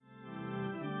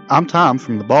I'm Tom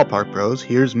from the Ballpark Bros.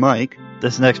 Here's Mike.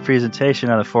 This next presentation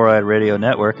on the Four Eyed Radio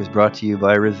Network is brought to you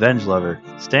by Revenge Lover.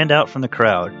 Stand out from the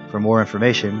crowd. For more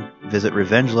information, visit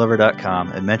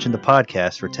revengelover.com and mention the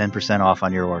podcast for 10% off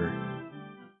on your order.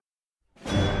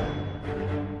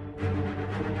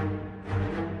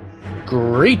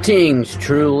 Greetings,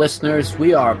 true listeners.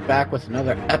 We are back with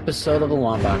another episode of the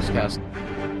Longbox Cast.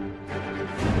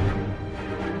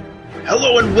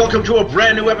 Hello and welcome to a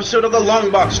brand new episode of the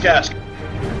Longbox Cast.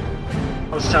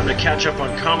 It's time to catch up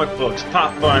on comic books,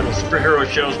 pop vinyl, superhero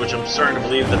shows, which I'm starting to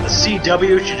believe that the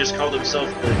CW should just call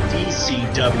themselves the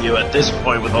DCW at this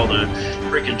point with all the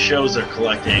freaking shows they're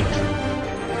collecting. The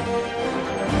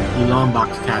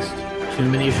Longbox Cast.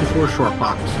 Too many issues for a short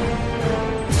box.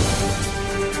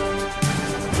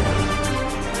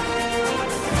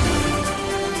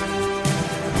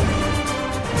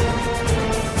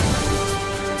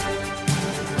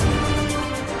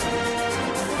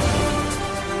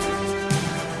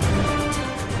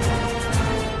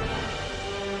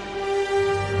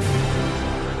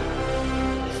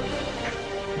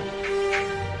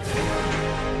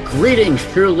 Greetings,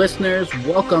 true listeners.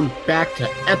 Welcome back to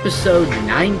episode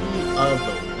 90 of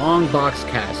the Longbox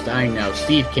Cast. I know,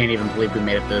 Steve can't even believe we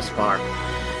made it this far.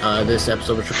 This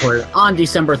episode was recorded on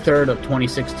December 3rd of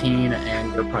 2016,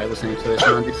 and you're probably listening to this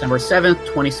on December 7th,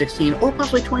 2016, or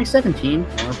possibly 2017,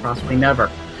 or possibly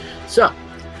never. So,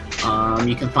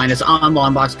 you can find us on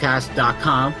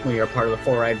longboxcast.com. We are part of the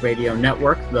Four Eyed Radio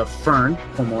Network, the Fern.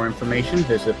 For more information,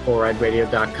 visit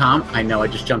foureyedradio.com. I know I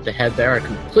just jumped ahead there. I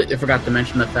completely forgot to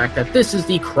mention the fact that this is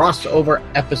the crossover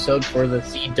episode for the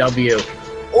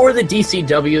CW, or the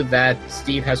DCW that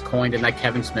Steve has coined and that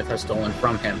Kevin Smith has stolen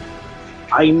from him.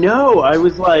 I know. I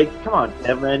was like, come on,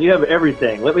 Kevin, man, you have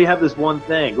everything. Let me have this one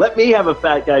thing. Let me have a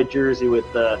fat guy jersey with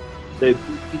the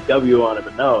DCW on it,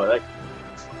 but no,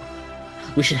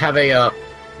 we should have a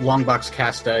Longbox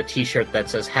Cast t-shirt that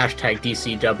says hashtag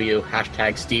DCW,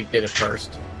 hashtag Steve did it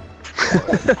first.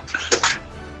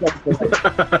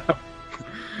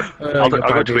 I'll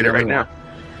go tweet it right now.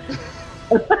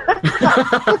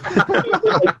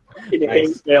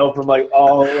 Nice. Mail from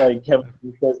all Kevin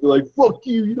says, they're like, fuck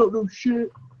you, you don't know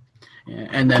shit. Yeah,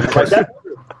 and then of course,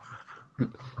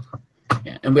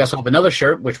 yeah, and we also have another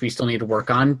shirt which we still need to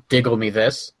work on. Diggle me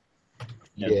this.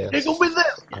 Yeah. Diggle me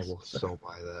this. I will so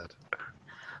buy that.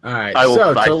 All right, I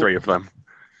will buy 3 of them.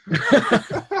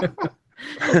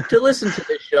 To listen to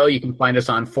this show, you can find us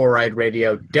on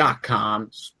foureyedradio.com,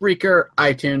 Spreaker,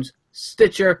 iTunes,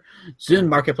 Stitcher, Zune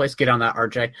Marketplace, get on that,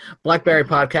 RJ, BlackBerry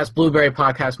Podcast, Blueberry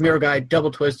Podcast, Mirror Guide,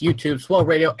 Double Twist, YouTube, Swell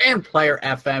Radio, and Player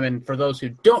FM. And for those who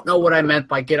don't know what I meant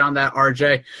by get on that,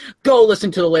 RJ, go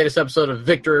listen to the latest episode of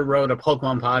Victory Road, a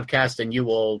Pokemon podcast, and you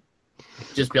will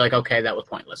just be like, okay, that was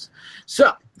pointless.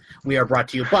 So, we are brought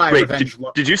to you by Revenge.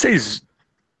 Did you say Zoom?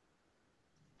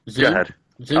 Go ahead.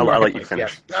 I'll let you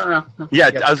finish. Yes. No.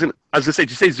 Yeah, I was gonna say,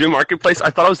 did you say Zoom Marketplace?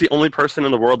 I thought I was the only person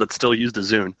in the world that still used a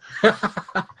Zune.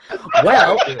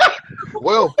 Well,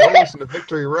 go listen to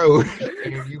Victory Road,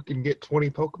 and you can get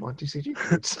 20 Pokemon TCG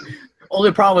cards.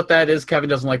 Only problem with that is Kevin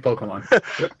doesn't like Pokemon.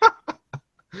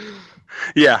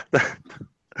 Yeah.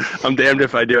 I'm damned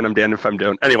if I do, and I'm damned if I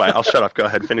don't. Anyway, I'll shut up. Go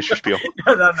ahead. Finish your spiel.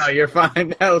 No, you're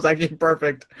fine. That was actually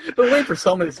perfect. But wait for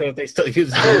someone to say if they still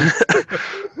use Zoom.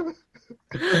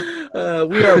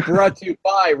 We are brought to you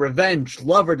by Revenge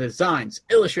Lover Designs,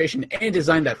 illustration and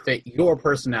design that fit your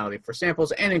personality. For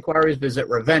samples and inquiries, visit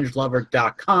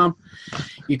revengelover.com.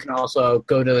 You can also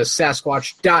go to the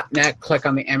Sasquatch.net, click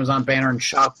on the Amazon banner, and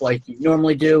shop like you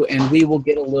normally do, and we will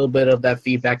get a little bit of that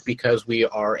feedback because we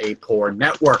are a poor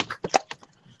network.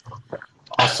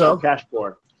 Also, cash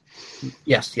poor.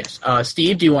 Yes.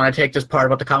 Steve, do you want to take this part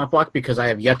about the comic block because I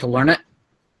have yet to learn it?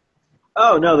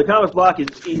 Oh, no, the comic block is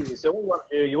easy. So what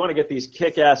you want to get these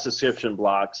kick-ass subscription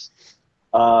blocks.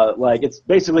 It's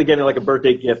basically getting like a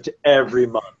birthday gift every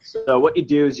month. So what you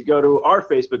do is you go to our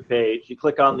Facebook page, you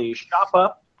click on the Shop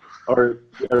Up or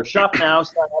Shop Now,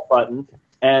 Sign Up button,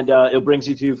 and it brings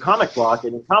you to Comic Block.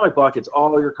 And in Comic Block, it's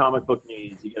all your comic book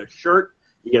needs. You get a shirt,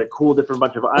 you get a cool different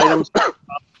bunch of items.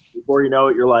 Before you know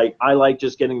it, you're like, I like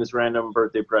just getting this random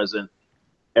birthday present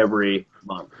every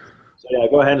month. So yeah,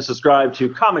 go ahead and subscribe to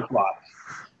Comic Block.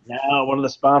 Now, one of the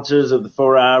sponsors of the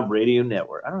 4-Hour Radio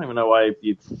Network. I don't even know why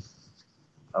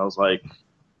I was like,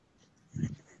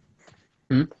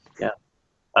 yeah,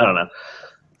 I don't know.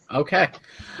 Okay.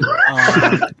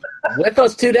 With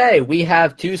us today, we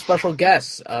have 2 special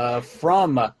guests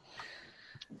from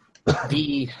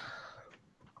the...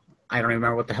 I don't even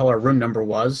remember what the hell our room number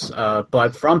was,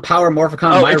 but from Power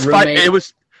Morphicon, my roommate... It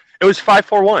was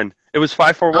 541. It was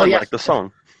 541, like the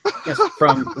song. Yes,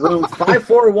 from room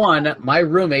 541, my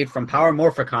roommate from Power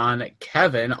Morphicon,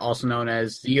 Kevin, also known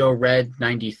as Zeo Red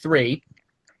 93.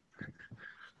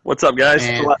 What's up, guys?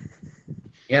 And,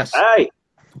 yes. Hey.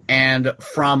 And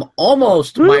from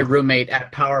almost my roommate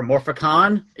at Power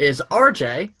Morphicon is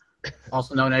RJ,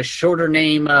 also known as shorter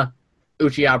name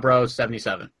Uchiabro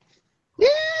 77. Yeah.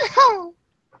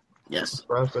 Yes.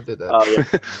 Surprised I did that. Oh,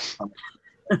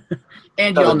 yeah.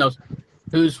 And you all know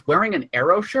who's wearing an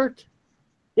Arrow shirt?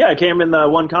 Yeah, I came in the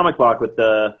one comic block with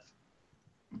the...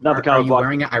 Not the Are comic you block.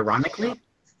 wearing it ironically?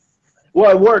 Well,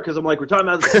 I work because I'm like, we're talking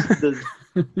about the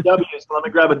W, so let me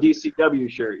grab a DCW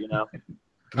shirt, you know?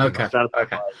 Okay. Trying to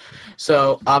Okay.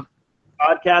 So,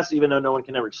 podcast, even though no one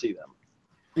can ever see them.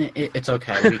 it's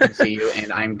okay. We can see you,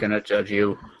 and I'm going to judge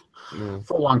you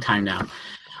for a long time now.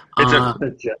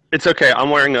 It's okay. I'm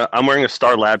wearing a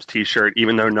Star Labs T-shirt,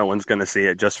 even though no one's going to see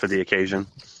it, just for the occasion.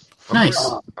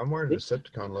 Nice. I'm wearing a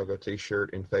Decepticon logo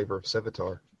T-shirt in favor of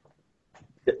Sevatar.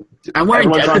 I'm wearing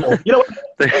Everyone's Deadpool. on, you know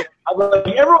what? I'm like,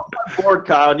 everyone's on board,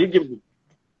 Kyle. You give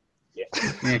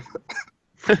me...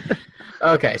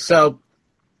 Okay, so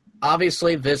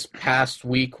obviously this past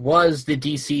week was the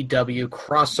DCW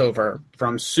crossover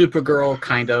from Supergirl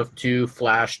kind of to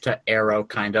Flash to Arrow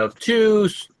kind of to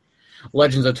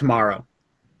Legends of Tomorrow.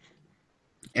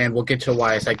 And we'll get to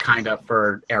why I said kind of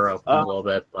for Arrow in a little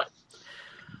bit, but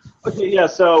Okay, yeah,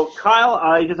 so Kyle,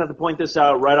 I just have to point this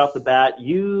out right off the bat.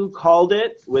 You called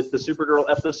it with the Supergirl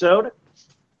episode,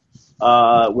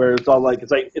 where it's all like,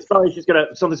 it's probably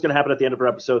something's gonna happen at the end of her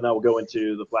episode, and that will go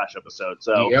into the Flash episode.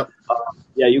 So, yep.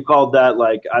 Yeah, you called that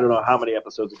like, I don't know how many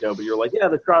episodes ago, but you're like, yeah,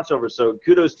 the crossover. So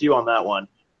kudos to you on that one.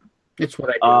 It's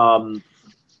what I do.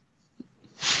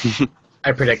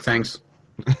 I predict things.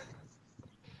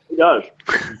 He does.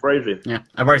 Crazy. Yeah,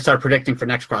 I've already started predicting for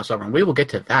next crossover, and we will get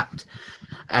to that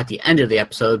at the end of the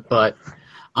episode. But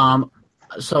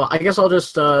so I guess I'll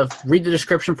just read the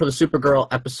description for the Supergirl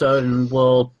episode, and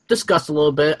we'll discuss a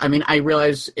little bit. I mean, I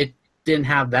realize it didn't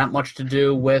have that much to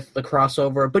do with the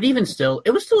crossover, but even still,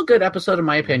 it was still a good episode in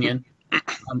my opinion.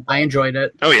 I enjoyed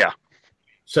it. Oh, yeah.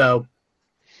 So,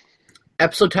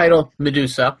 episode title,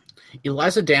 Medusa.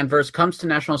 Eliza Danvers comes to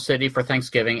National City for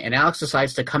Thanksgiving, and Alex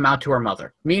decides to come out to her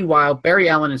mother. Meanwhile, Barry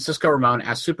Allen and Cisco Ramon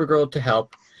ask Supergirl to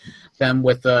help them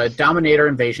with the Dominator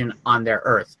invasion on their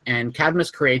Earth, and Cadmus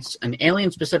creates an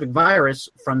alien-specific virus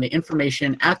from the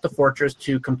information at the Fortress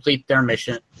to complete their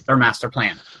mission, their master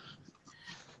plan.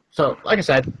 So, like I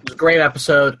said, it was a great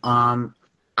episode.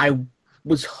 I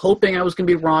was hoping I was going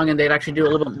to be wrong and they'd actually do a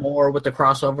little bit more with the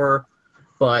crossover,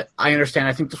 but I understand.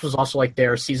 I think this was also like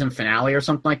their season finale or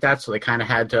something like that, so they kind of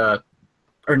had to,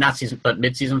 or not season, but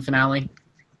mid-season finale.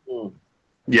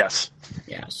 Yes.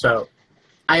 Yeah, so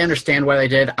I understand why they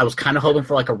did. I was kind of hoping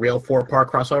for like a real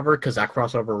 4-part crossover, because that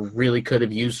crossover really could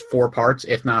have used 4 parts,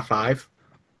 if not 5.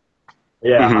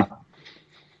 Yeah.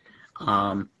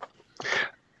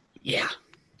 Yeah.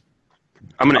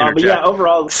 I'm going to interject. But yeah,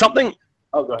 overall, Something...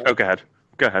 Oh, go ahead. Oh, go ahead.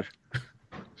 Go ahead.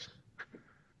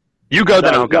 You go,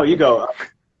 then I'll go. No, you go.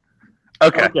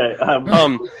 Okay. Okay.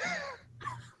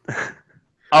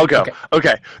 I'll go.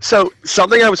 Okay. So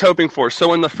something I was hoping for. So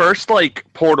when the first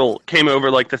portal came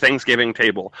over the Thanksgiving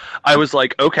table, I was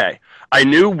like, okay. I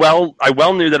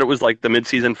well knew that it was the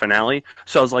mid-season finale.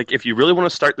 So I was like, if you really want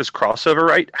to start this crossover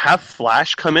right, have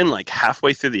Flash come in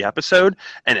halfway through the episode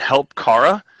and help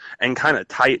Kara and kind of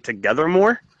tie it together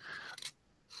more.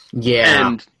 Yeah.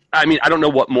 And I mean, I don't know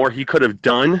what more he could have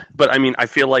done, but I mean, I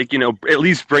feel like, at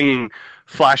least bringing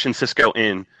Flash and Cisco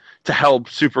in to help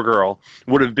Supergirl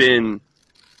would have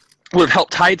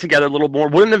helped tie it together a little more.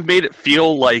 Wouldn't have made it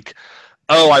feel like,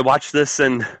 oh, I watched this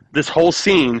and this whole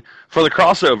scene for the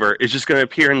crossover is just going to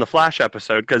appear in the Flash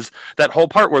episode, because that whole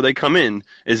part where they come in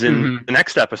is in the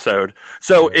next episode.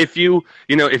 So if you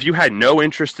had no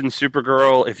interest in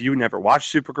Supergirl, if you never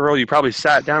watched Supergirl, you probably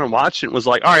sat down and watched it and was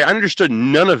like, all right, I understood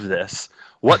none of this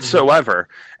whatsoever,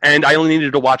 and I only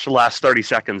needed to watch the last 30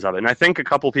 seconds of it. And I think a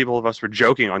couple people of us were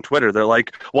joking on Twitter. They're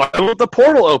like, why won't the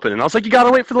portal open? And I was like, you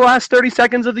gotta wait for the last 30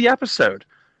 seconds of the episode.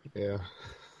 Yeah.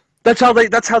 That's how they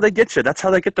get you. That's how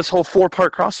they get this whole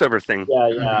 4-part crossover thing.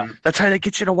 Yeah. That's how they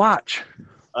get you to watch.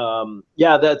 That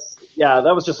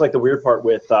was just the weird part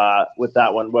with that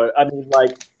one. But I mean,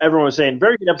 everyone was saying,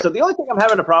 very good episode. The only thing I'm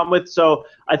having a problem with, so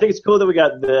I think it's cool that we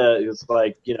got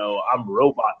I'm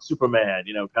robot Superman,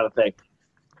 kind of thing.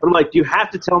 But I'm like, do you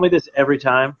have to tell me this every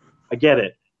time? I get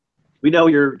it. We know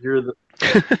you're the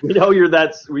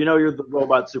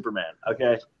robot Superman.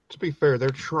 Okay. To be fair, they're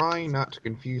trying not to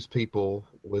confuse people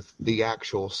with the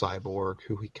actual cyborg,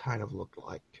 who he kind of looked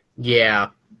like. Yeah.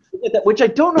 Which I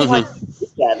don't know why they did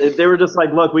that. They were just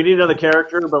like, look, we need another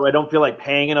character, but I don't feel like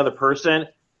paying another person.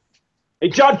 Hey,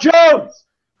 John Jones!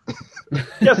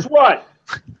 Guess what?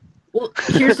 Well,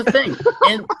 here's the thing.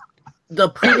 In the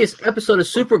previous episode of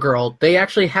Supergirl, they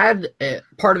actually had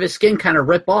part of his skin kind of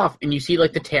rip off, and you see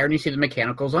like the tear, and you see the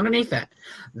mechanicals underneath that.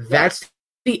 That's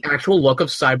the actual look of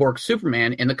Cyborg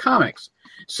Superman in the comics.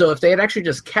 So if they had actually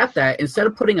just kept that, instead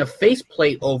of putting a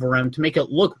faceplate over him to make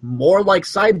it look more like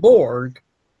Cyborg,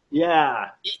 Yeah.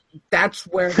 that's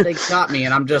where they got me,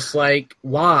 and I'm just like,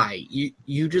 why?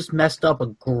 You just messed up a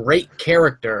great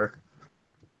character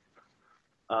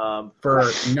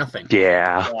for nothing.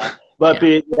 Yeah. But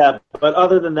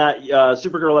other than that,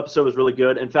 Supergirl episode was really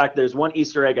good. In fact, there's one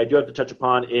Easter egg I do have to touch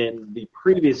upon in the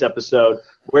previous episode,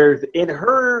 where in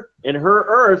her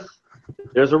Earth,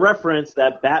 there's a reference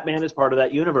that Batman is part of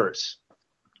that universe.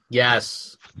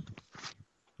 Yes,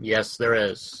 there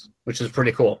is, which is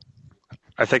pretty cool.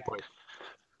 I think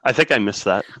I missed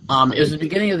that. It was the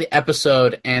beginning of the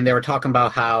episode, and they were talking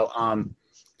about how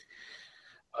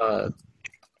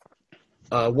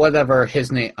whatever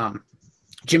his name,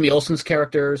 Jimmy Olsen's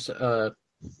characters, the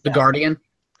Guardian.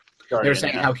 They're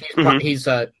saying how he's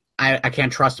I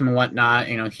can't trust him and whatnot.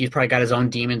 You know, he's probably got his own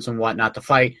demons and whatnot to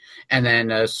fight. And then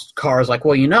Kara's like,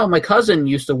 well, my cousin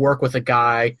used to work with a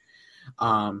guy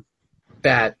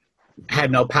that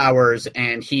had no powers,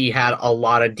 and he had a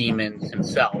lot of demons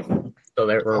himself. So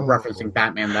they were referencing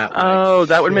Batman that way. Oh,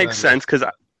 that would make sense, because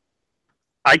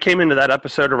I came into that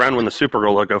episode around when the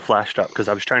Supergirl logo flashed up, because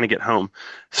I was trying to get home.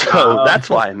 So that's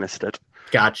why I missed it.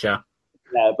 Gotcha.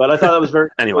 Yeah, but I thought that was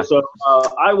very Anyway. cool.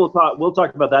 So we'll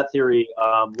talk about that theory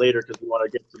later, because we want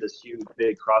to get to this huge,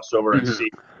 big crossover and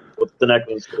see what the next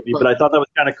one's going to be. But I thought that was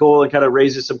kind of cool and kind of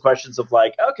raises some questions of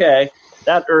like, okay,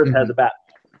 that Earth has a Batman.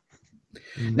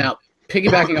 Now,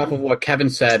 piggybacking off of what Kevin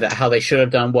said, how they should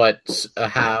have done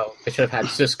how they should have had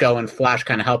Cisco and Flash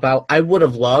kind of help out. I would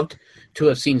have loved to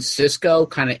have seen Cisco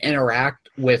kind of interact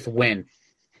with Winn.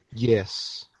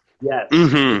 Yes. Yes.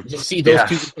 Mm-hmm. Just see those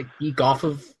two just, like, geek off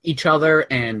of each other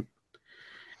and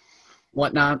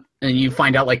whatnot, and you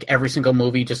find out like every single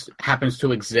movie just happens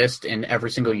to exist in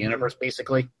every single universe,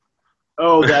 basically.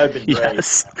 Oh, that would be great.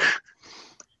 Yes.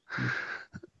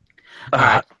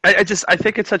 I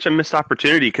think it's such a missed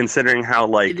opportunity, considering how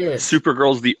like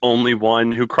Supergirl's the only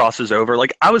one who crosses over.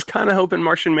 Like, I was kind of hoping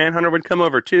Martian Manhunter would come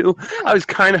over too. I was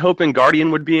kind of hoping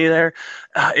Guardian would be there.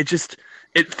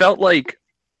 It felt like,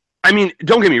 I mean,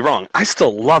 don't get me wrong, I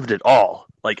still loved it all,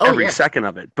 like every second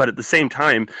of it. But at the same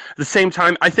time,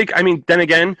 I think, I mean, then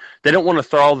again, they don't want to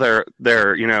throw all their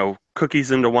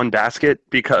cookies into one basket,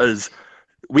 because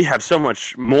we have so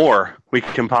much more we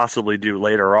can possibly do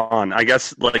later on. I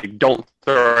guess, like, don't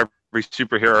throw every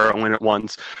superhero in at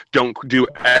once. Don't do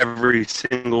every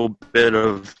single bit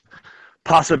of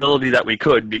possibility that we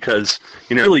could, because,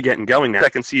 really getting going now.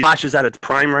 Second season Flash is at its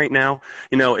prime right now.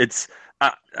 It's,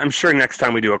 I'm sure next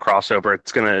time we do a crossover,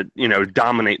 it's going to,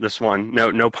 dominate this one.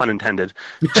 No pun intended.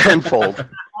 Tenfold.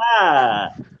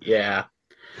 Yeah.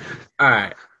 All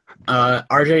right.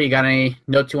 RJ, you got any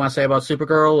notes you want to say about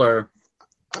Supergirl, or?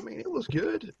 I mean, it was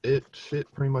good. It fit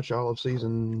pretty much all of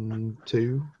season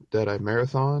 2 that I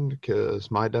marathoned, because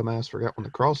my dumbass forgot when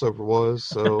the crossover was.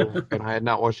 So, and I had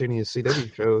not watched any of the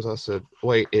CW shows. I said,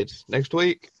 wait, it's next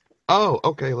week? Oh,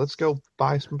 okay, let's go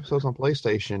buy some episodes on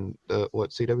PlayStation,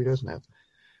 what CW doesn't have.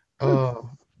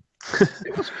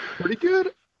 It was pretty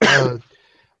good.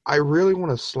 I really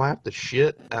want to slap the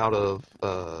shit out of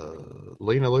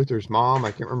Lena Luthor's mom.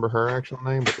 I can't remember her actual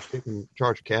name, but the chick in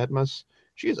charge of Cadmus.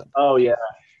 She's a... Oh, yeah.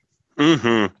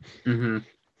 Mm-hmm. Mm-hmm.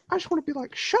 I just want to be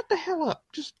like, shut the hell up.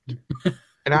 Just...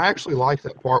 And I actually liked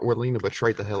that part where Lena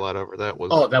betrayed the hell out of her. That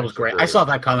was great. I saw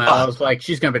that comment. I was like,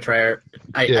 she's going to betray her.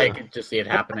 I could just see it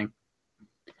happening.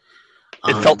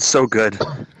 It felt so good.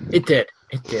 It did.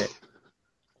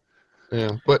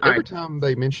 Yeah, but every time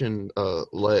they mention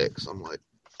Lex, I'm like,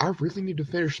 I really need to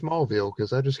finish Smallville,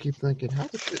 because I just keep thinking, how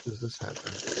the shit does this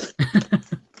happen?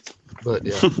 But,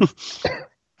 yeah.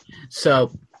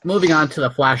 So, moving on to the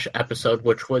Flash episode,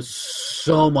 which was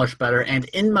so much better, and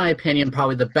in my opinion,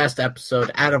 probably the best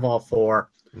episode out of all 4.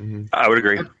 Mm-hmm. I would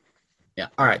agree. Yeah.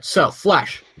 All right. So,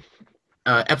 Flash.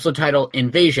 Episode title,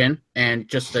 Invasion, and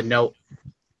just a note,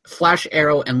 Flash,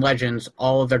 Arrow, and Legends,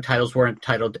 all of their titles were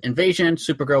entitled Invasion.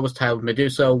 Supergirl was titled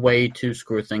Medusa, way to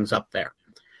screw things up there.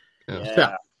 Yeah.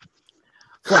 So,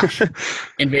 Flash,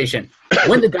 Invasion.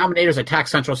 When the Dominators attack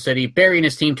Central City, Barry and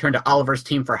his team turn to Oliver's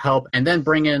team for help, and then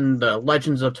bring in the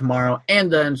Legends of Tomorrow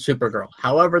and then Supergirl.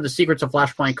 However, the secrets of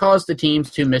Flashpoint cause the teams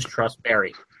to mistrust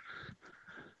Barry.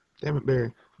 Damn it,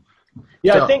 Barry.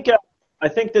 Yeah, So- I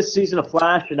think this season of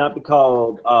Flash should not be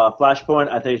called Flashpoint.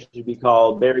 I think it should be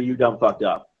called Barry, You Dumb Fucked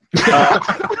Up. That's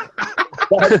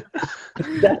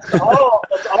all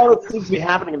all that seems to be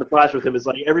happening in the Flash with him is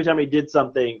like every time he did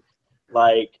something,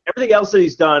 like everything else that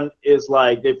he's done is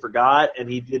like they forgot, and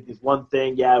he did this one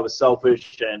thing. Yeah, it was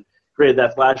selfish and created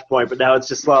that flashpoint, but now it's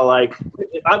just like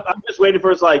I'm just waiting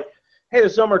for it's like, hey,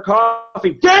 there's no more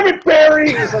coffee. Damn it,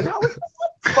 Barry! It's like, oh, it's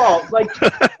my fault. Like,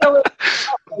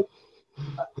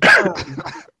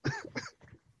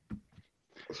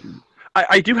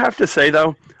 I do have to say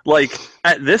though, like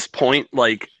at this point,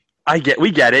 like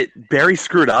we get it. Barry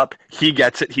screwed up. He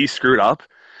gets it. He screwed up.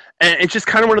 And it's just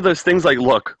kind of one of those things like,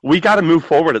 look, we got to move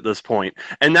forward at this point.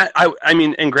 And that, I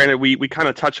mean, and granted, we kind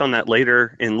of touch on that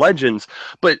later in Legends,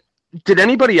 but did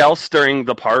anybody else during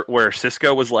the part where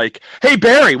Cisco was like, hey,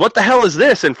 Barry, what the hell is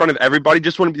this? In front of everybody,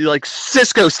 just want to be like,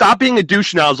 Cisco, stop being a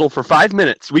douche nozzle for 5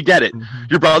 minutes. We get it. Mm-hmm.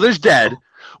 Your brother's dead.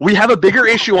 We have a bigger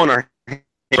issue on our hands.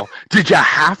 Did you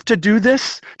have to do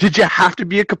this? Did you have to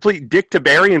be a complete dick to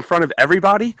Barry in front of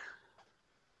everybody?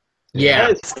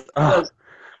 Yeah. I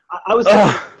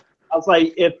was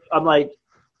like,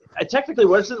 I technically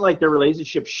wasn't like their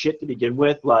relationship shit to begin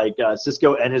with, like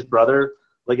Cisco and his brother,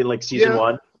 like in like season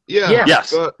 1. Yeah.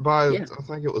 Yes. But I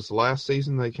think it was last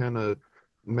season they kind of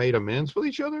made amends with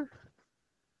each other.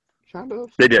 Kind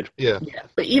of. They did. Yeah.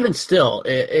 But even still,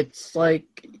 it's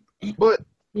like, but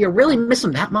you really miss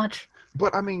him that much.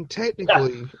 But I mean,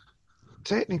 technically,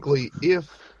 if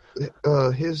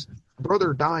his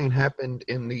brother dying happened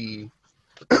in the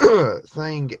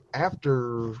thing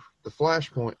after the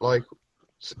Flashpoint, like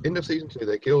end of season 2,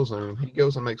 they kills him. He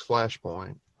goes and makes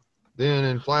Flashpoint. Then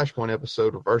in Flashpoint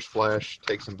episode, Reverse Flash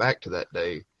takes him back to that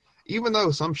day. Even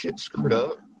though some shit screwed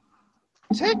up,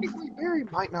 technically Barry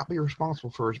might not be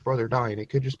responsible for his brother dying. It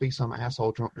could just be some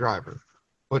asshole drunk driver.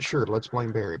 But sure, let's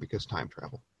blame Barry because time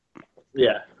travel.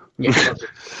 Yeah.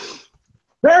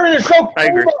 Barry is so cool. I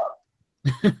agree.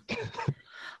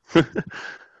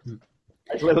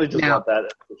 I literally just want that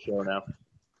at the show now.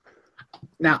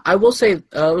 Now, I will say, it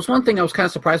was one thing I was kind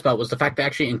of surprised about was the fact they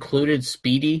actually included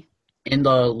Speedy in the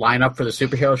lineup for the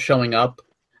superheroes showing up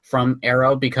from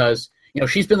Arrow because, you know,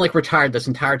 she's been, like, retired this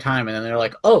entire time, and then they're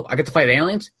like, oh, I get to fight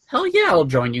aliens? Hell yeah, I'll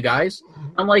join you guys.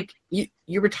 I'm like, you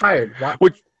retired.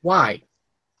 Why?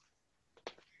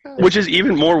 Which is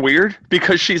even more weird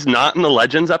because she's not in the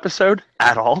Legends episode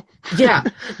at all. Yeah.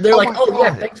 They're like, God.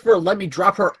 Yeah, thanks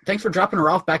for dropping her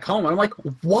off back home. And I'm like,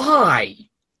 why?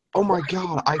 Oh my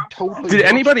God, I totally Did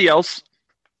anybody else?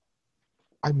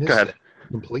 I missed it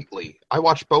completely. I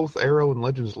watched both Arrow and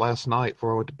Legends last night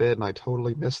before I went to bed, and I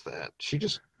totally missed that. She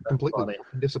just completely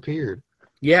disappeared.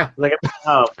 Yeah. Like,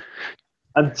 oh,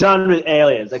 I'm done with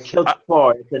aliens. I killed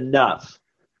 4. It's enough.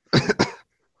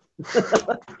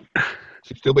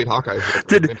 She still beat Hawkeye.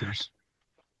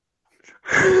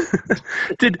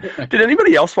 Did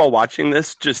anybody else while watching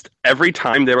this just every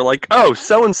time they were like, oh,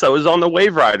 so-and-so is on the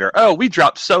Wave Rider. Oh, we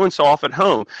dropped so-and-so off at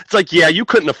home. It's like, yeah, you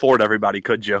couldn't afford everybody,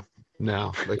 could you?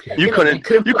 No, they can't. You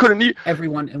couldn't.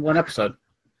 Everyone in one episode.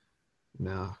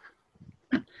 No.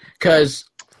 Because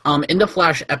in the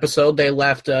Flash episode, they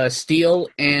left Steel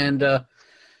and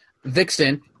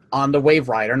Vixen on the Wave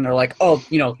Rider, and they're like, oh,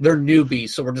 you know, they're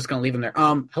newbies, so we're just going to leave them there.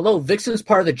 Hello, Vixen's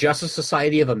part of the Justice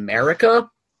Society of America.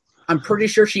 I'm pretty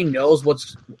sure she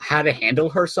knows how to handle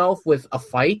herself with a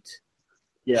fight.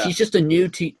 Yeah. She's just a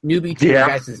newbie to your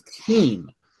guys' team.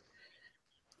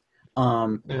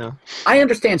 Yeah. I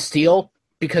understand Steel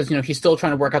because, you know, he's still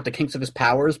trying to work out the kinks of his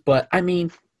powers, but, I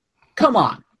mean, come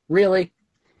on. Really?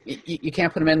 You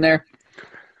can't put him in there?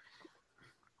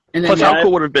 And then, plus, how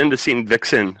cool would it have been to see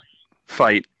Vixen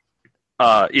fight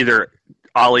either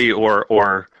Ollie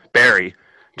or Barry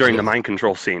during the mind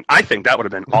control scene? I think that would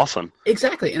have been awesome.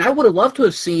 Exactly. And I would have loved to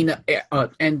have seen,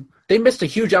 and they missed a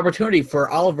huge opportunity for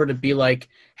Oliver to be like,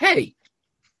 hey,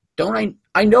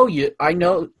 I know you. I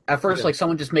know, at first, like,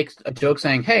 someone just makes a joke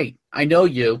saying, hey, I know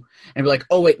you, and be like,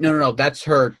 oh, wait, no, that's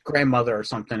her grandmother or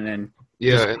something, and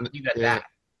leave it at that.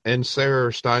 And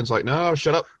Sarah Stein's like, no,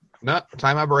 shut up. No,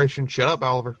 time aberration. Shut up,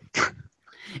 Oliver.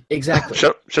 Exactly.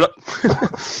 Shut up.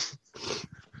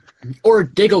 Or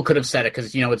Diggle could have said it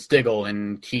because, you know, it's Diggle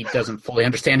and he doesn't fully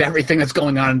understand everything that's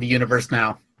going on in the universe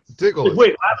now. Diggle.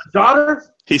 Wait, I have a daughter?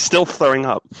 He's still throwing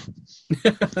up.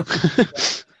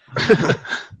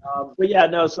 But yeah,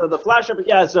 no, so the Flash up,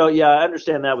 I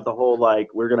understand that with the whole, like,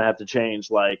 we're going to have to change,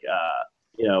 like,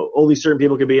 you know, only certain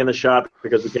people can be in the shop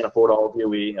because we can't afford all of you.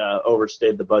 We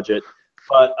overstayed the budget.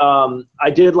 But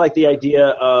I did like the idea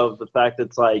of the fact that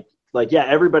it's like,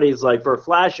 everybody's like, for a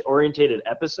Flash-orientated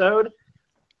episode,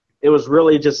 it was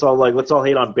really just all like, let's all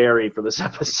hate on Barry for this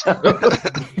episode.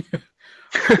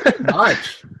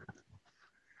 Much.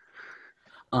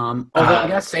 Although I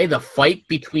gotta say, the fight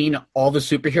between all the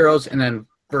superheroes and then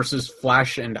versus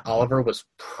Flash and Oliver was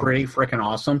pretty freaking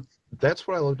awesome. That's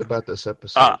what I loved about this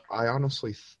episode. I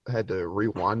honestly had to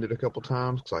rewind it a couple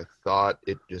times because I thought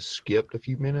it just skipped a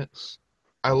few minutes.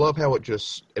 I love how it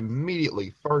just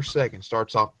immediately, first second,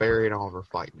 starts off Barry and Oliver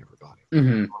fighting everybody.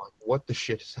 Mm-hmm. Like, what the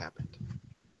shit has happened?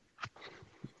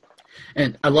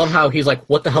 And I love how he's like,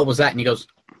 what the hell was that? And he goes,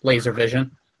 laser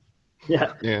vision.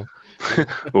 Yeah. Yeah.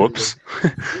 Whoops.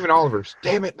 Even Oliver's,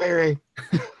 damn it, Barry.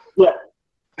 Yeah.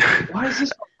 Why is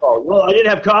this? Oh, well, I didn't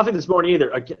have coffee this morning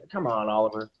either. Come on,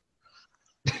 Oliver.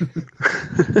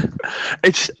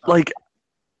 It's like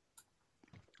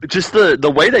just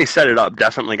the way they set it up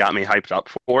definitely got me hyped up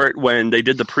for it. When they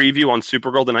did the preview on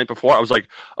Supergirl the night before, I was like,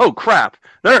 "Oh crap!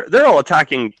 They're all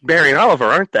attacking Barry and Oliver,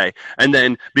 aren't they?" And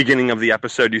then beginning of the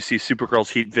episode, you see Supergirl's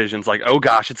heat visions. Like, "Oh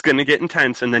gosh, it's going to get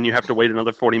intense," and then you have to wait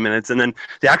another 40 minutes, and then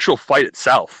the actual fight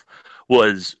itself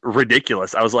was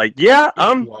ridiculous. I was like, "Yeah,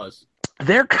 It was.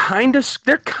 they're kind of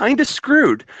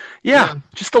screwed. Yeah,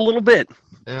 just a little bit."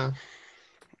 Yeah.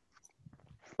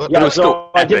 But Yeah, it was so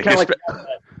still I did epic. kind of like.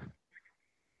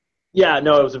 Yeah,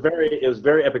 no, it was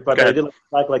very epic. But I did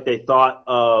like they thought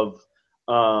of,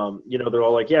 they're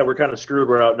all like, yeah, we're kind of screwed,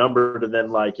 we're outnumbered, and then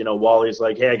like, Wally's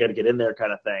like, hey, I got to get in there,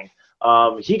 kind of thing.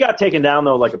 He got taken down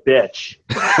though like a bitch,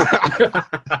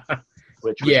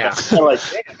 which was kind of like,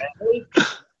 damn, man, really?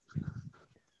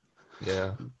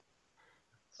 yeah.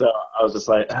 So I was just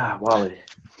like, Wally.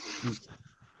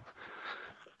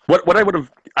 What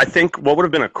I think what would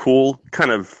have been a cool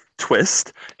kind of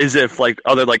twist is if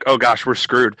they're like, oh gosh, we're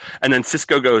screwed, and then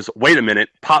Cisco goes, wait a minute,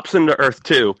 pops into Earth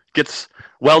 2, gets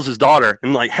Wells' daughter,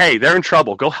 and like, hey, they're in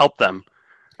trouble, go help them.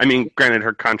 I mean, granted,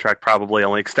 her contract probably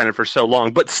only extended for so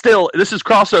long, but still, this is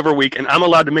crossover week, and I'm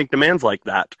allowed to make demands like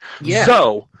that. Yeah.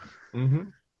 So,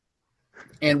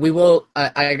 and we will.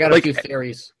 I got a few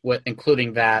theories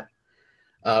including that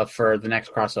for the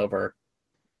next crossover,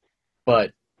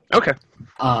 but okay.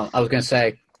 I was going to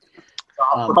say,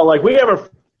 we have a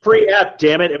free app,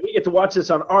 damn it, and we get to watch this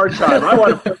on our time. I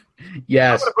want to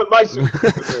yes. put my super.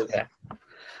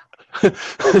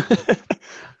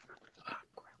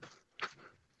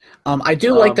 I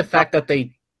do like the fact that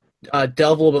they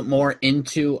delve a little bit more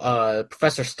into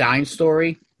Professor Stein's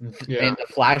story in the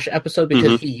Flash episode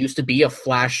because he used to be a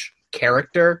Flash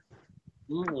character.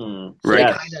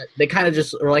 Right. They kind of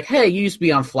just were like, "Hey, you used to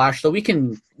be on Flash, so we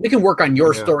can work on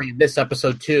your story in this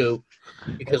episode too,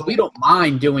 because we don't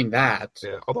mind doing that."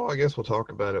 Yeah. Although I guess we'll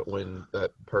talk about it when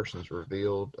that person's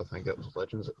revealed. I think that was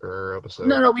Legends episode.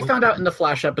 No, we found out in the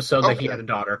Flash episode that he had a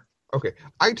daughter. Okay,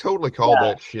 I totally called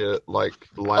that shit like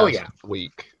last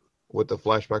week with the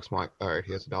flashbacks. I'm like, all right,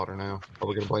 he has a daughter now. Are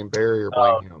we gonna blame Barry or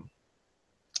blame him?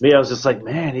 Me, I was just like,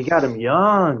 man, he got him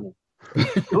young.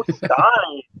 Who's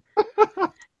dying?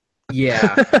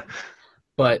 Yeah,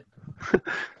 but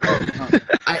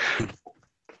like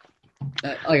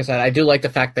I said, I do like the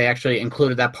fact they actually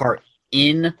included that part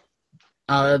in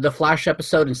the Flash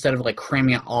episode instead of like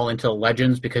cramming it all into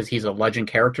Legends because he's a Legend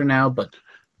character now. But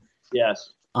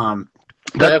yes,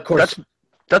 but of course,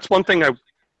 that's one thing.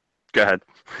 Go ahead.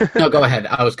 No, go ahead.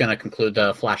 I was going to conclude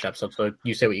the Flash episode, so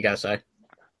you say what you got to say.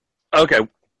 Okay.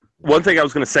 One thing I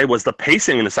was going to say was the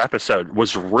pacing in this episode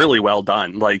was really well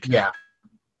done. Like,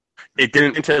 it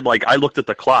didn't. I looked at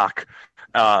the clock,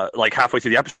 halfway through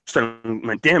the episode, and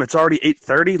went, "Damn, it's already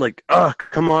 8:30." Like,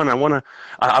 come on, I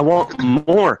want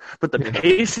more. But the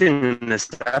pacing in this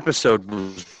episode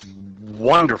was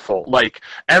wonderful. Like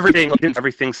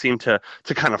everything seemed to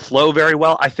kind of flow very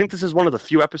well. I think this is one of the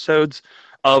few episodes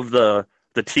of the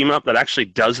team up that actually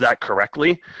does that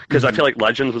correctly, because I feel like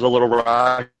Legends was a little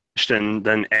rushed, and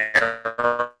then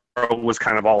Arrow was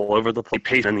kind of all over the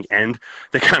place. In the end,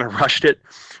 they kind of rushed it,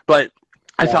 but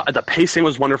I thought the pacing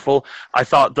was wonderful. I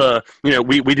thought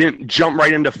we didn't jump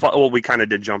right into we kind of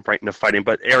did jump right into fighting,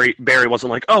 but Barry wasn't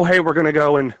like, oh hey, we're gonna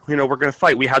go and we're gonna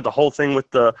fight. We had the whole thing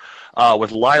with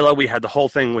with Lila. We had the whole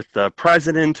thing with the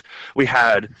president. We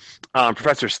had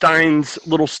Professor Stein's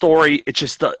little story. It's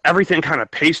just everything kind of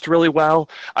paced really well.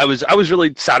 I was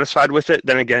really satisfied with it.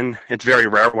 Then again, it's very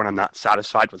rare when I'm not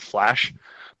satisfied with Flash,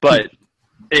 but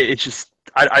it's just.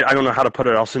 I don't know how to put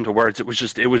it else into words. It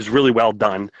was really well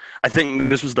done. I think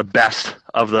this was the best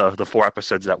of the 4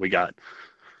 episodes that we got.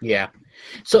 Yeah.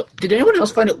 So did anyone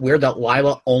else find it weird that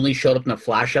Lila only showed up in the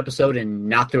Flash episode and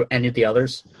not through any of the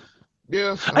others?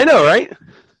 Yeah. I know, right?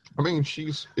 I mean, is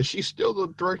she still the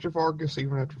director of Argus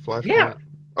even after Flash? Yeah.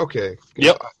 Okay.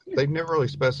 Yep. They've never really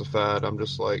specified. I'm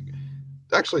just like,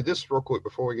 actually, this real quick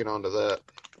before we get on to that.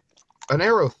 An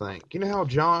Arrow thing. You know how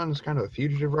John's kind of a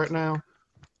fugitive right now?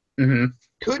 Mm-hmm.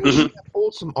 Couldn't he have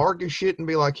pulled some Argus shit and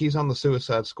be like, he's on the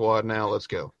Suicide Squad now, let's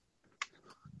go?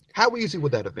 How easy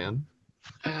would that have been?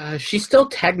 She's still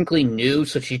technically new,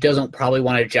 so she doesn't probably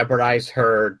want to jeopardize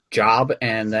her job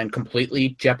and then completely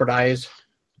jeopardize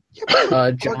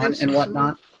John and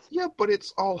whatnot. Yeah, but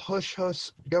it's all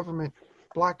hush-hush government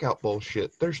blackout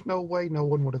bullshit. There's no way no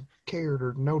one would have cared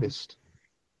or noticed.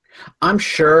 I'm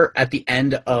sure at the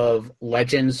end of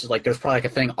Legends, like there's probably like a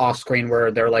thing off-screen where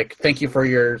they're like, thank you for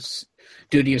your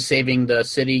duty of saving the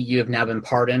city. You have now been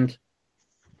pardoned.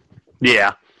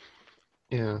 Yeah.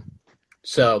 Yeah.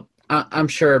 So I'm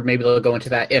sure maybe they'll go into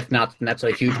that. If not, then that's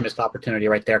a huge missed opportunity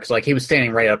right there. Because like he was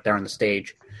standing right up there on the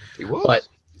stage. He was? But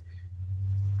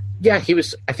yeah, he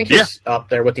was. I think he was up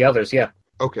there with the others. Yeah.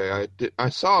 Okay, I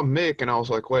saw Mick and I was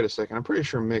like, wait a second. I'm pretty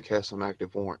sure Mick has some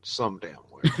active warrants some damn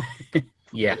way.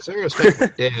 Yeah. Sarah's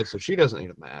technically dead, so she doesn't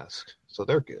need a mask. So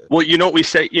they're good. Well, you know what we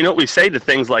say. You know what we say to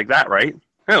things like that, right?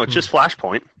 No, it's just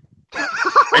Flashpoint.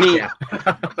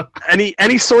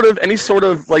 Any sort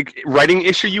of like writing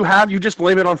issue you have, you just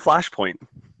blame it on Flashpoint.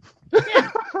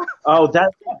 Oh,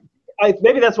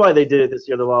 maybe that's why they did it this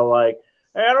year. They're all like,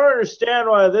 hey, I don't understand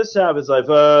why this happens. Like,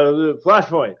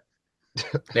 Flashpoint.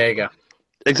 There you go.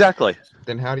 Exactly.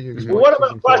 Then how do you explain Well, what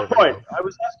about Flashpoint? I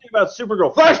was asking about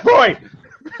Supergirl. Flashpoint!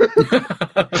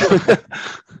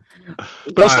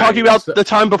 But I was talking about the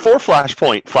time before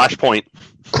Flashpoint. Flashpoint.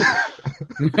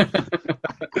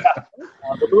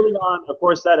 But moving on, of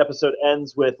course, that episode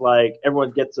ends with, like,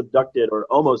 everyone gets abducted or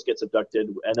almost gets abducted,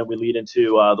 and then we lead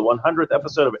into the 100th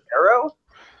episode of Arrow.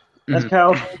 That's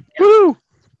kind of... Woo!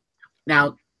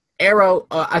 Now, Arrow,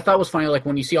 I thought was funny, like,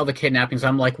 when you see all the kidnappings,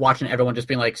 I'm, like, watching everyone just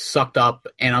being, like, sucked up,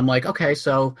 and I'm like, okay,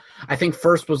 so I think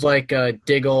first was, like,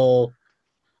 Diggle...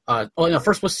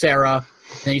 first was Sarah,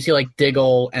 then you see, like,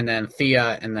 Diggle, and then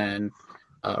Thea, and then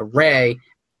Ray,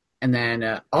 and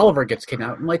then Oliver gets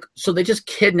kidnapped. I'm like, so they just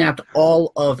kidnapped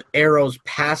all of Arrow's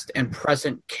past and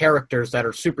present characters that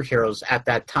are superheroes at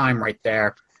that time right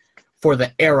there for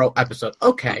the Arrow episode.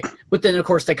 Okay. But then, of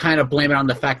course, they kind of blame it on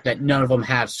the fact that none of them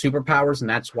have superpowers, and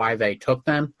that's why they took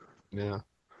them. Yeah.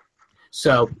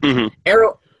 So,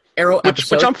 Arrow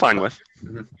episode... Which I'm fine with.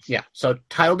 Yeah. So,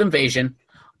 titled Invasion.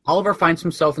 Oliver finds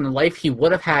himself in the life he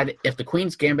would have had if the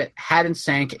Queen's Gambit hadn't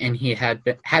sank and he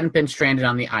hadn't been stranded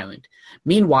on the island.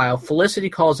 Meanwhile, Felicity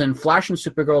calls in Flash and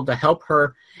Supergirl to help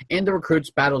her and the recruits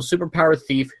battle a superpowered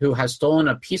thief who has stolen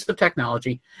a piece of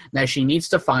technology that she needs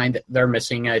to find their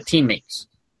missing teammates.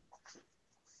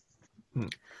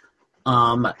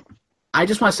 I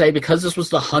just want to say, because this was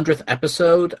the 100th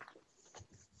episode,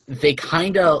 they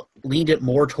kind of leaned it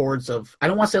more towards I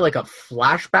don't want to say like a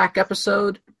flashback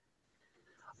episode,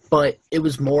 but it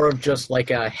was more of just like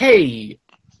hey,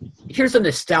 here's a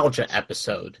nostalgia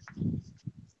episode.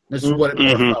 This is what it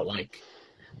more felt like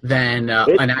than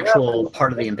an actual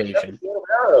part of the invasion.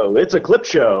 It's a clip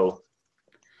show.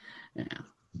 Yeah.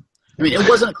 I mean, it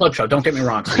wasn't a clip show. Don't get me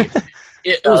wrong, Steve.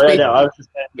 It was I was just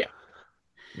saying. Yeah.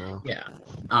 No. Yeah.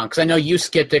 Because I know you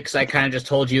skipped it because I kind of just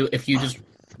told you if you just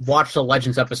watch the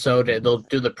Legends episode, they'll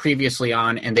do the previously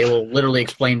on, and they will literally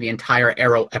explain the entire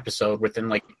Arrow episode within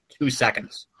like 2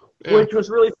 seconds. Yeah. Which was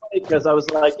really funny because I was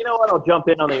like, you know what, I'll jump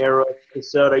in on the Arrow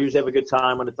episode. I usually have a good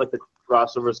time when it's like the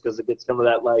crossovers because it gets some of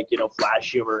that like,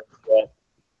 Flash humor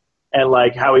and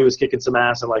like how he was kicking some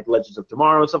ass and like Legends of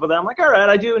Tomorrow and stuff like that. I'm like, all right,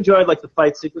 I do enjoy like the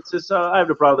fight sequences, so I have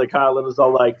no problem that Kyle was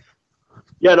all like,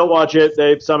 yeah, don't watch it.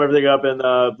 They sum everything up in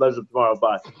Legends of Tomorrow.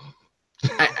 Bye.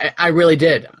 I really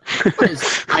did.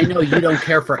 Because I know you don't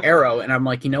care for Arrow, and I'm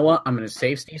like, you know what? I'm going to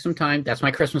save Steve some time. That's my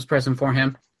Christmas present for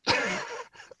him.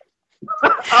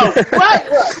 Oh,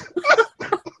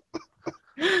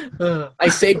 what? I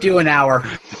saved you an hour.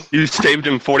 You saved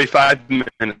him 45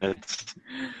 minutes.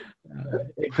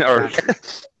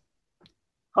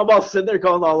 I'm all sitting there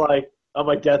going all like, on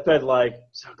my deathbed, like,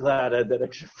 so glad I had that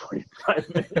extra 45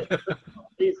 minutes.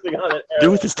 Feasting on it.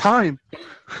 Do with his time.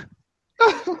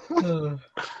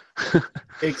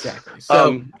 Exactly.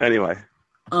 So anyway.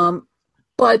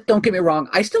 But don't get me wrong,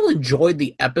 I still enjoyed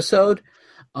the episode.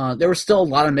 There were still a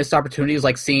lot of missed opportunities,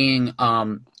 like seeing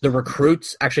the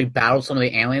recruits actually battle some of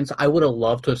the aliens. I would have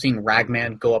loved to have seen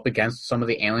Ragman go up against some of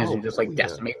the aliens and just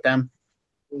decimate them.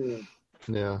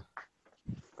 Yeah.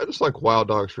 I just like Wild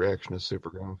Dog's reaction to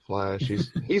Supergirl and Flash.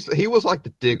 He was like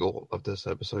the Diggle of this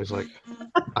episode. He's like,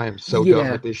 I am so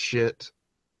done with this shit.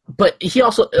 But he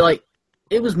also, like,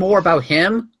 it was more about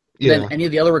him than any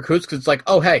of the other recruits, because it's like,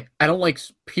 oh, hey, I don't like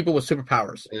people with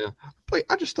superpowers. Yeah. Wait,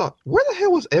 I just thought, where the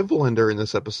hell was Evelyn during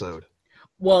this episode?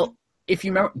 Well, if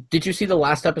you remember, did you see the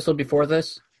last episode before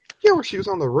this? Yeah, where she was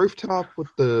on the rooftop with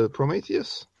the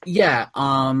Prometheus? Yeah,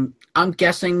 I'm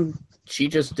guessing she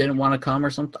just didn't want to come or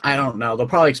something. I don't know. They'll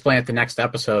probably explain it the next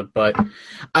episode, but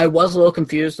I was a little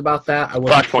confused about that. I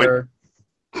wasn't sure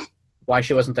why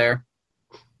she wasn't there.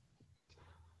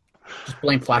 Just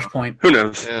blame Flashpoint. Who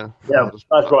knows? Yeah. Yeah,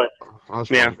 Flashpoint. I was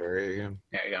Yeah. trying Barry again.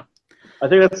 There you go. I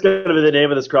think that's going to be the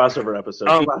name of this crossover episode.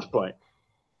 Um, Flashpoint.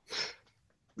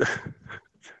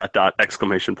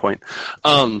 Exclamation point.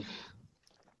 I'm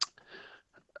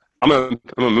gonna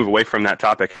move away from that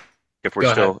topic if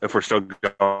we're still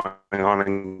going on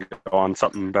and go on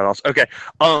something about else. Okay.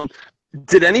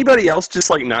 Did anybody else just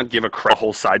like not give a crap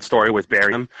whole side story with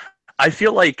Barium? I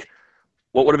feel like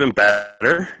what would have been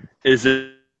better is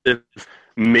if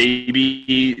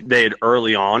maybe they had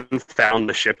early on found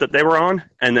the ship that they were on,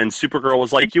 and then Supergirl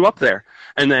was like, "You up there?"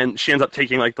 And then she ends up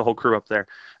taking like the whole crew up there,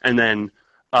 and then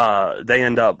they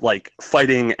end up like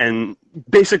fighting and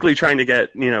basically trying to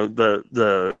get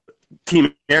the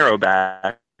Team Arrow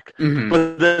back. Mm-hmm.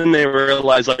 But then they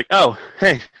realize like, oh,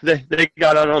 hey, they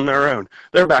got out on their own.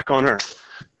 They're back on Earth.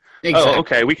 Exactly. Oh,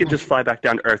 okay, we can just fly back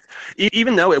down to Earth.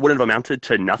 Even though it would have amounted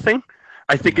to nothing,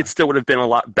 I think it still would have been a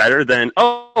lot better than,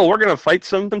 oh, we're going to fight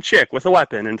some chick with a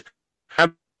weapon and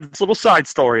have this little side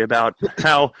story about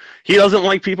how he doesn't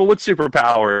like people with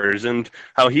superpowers and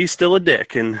how he's still a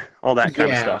dick and all that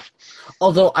kind of stuff.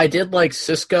 Although I did like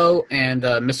Cisco and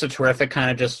Mr. Terrific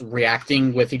kind of just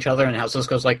reacting with each other, and how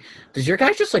Cisco's like, does your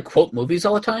guy just like quote movies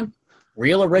all the time?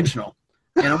 Real original.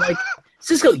 And I'm like,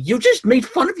 Cisco, you just made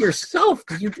fun of yourself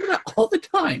because you do that all the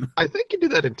time. I think you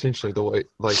did that intentionally, the way.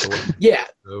 Yeah.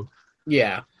 So.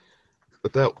 Yeah.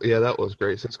 But that was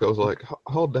great. Cisco's like,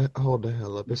 hold the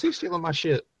hell up. Is he stealing my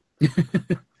shit?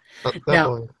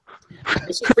 Now,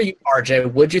 this is for you,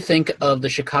 RJ. What'd you think of the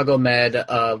Chicago Med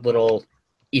little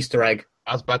Easter egg?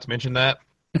 I was about to mention that.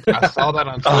 I saw that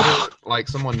on Twitter. Like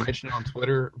someone mentioned it on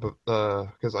Twitter, but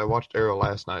because I watched Arrow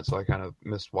last night, so I kind of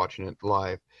missed watching it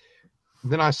live.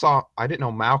 Then I didn't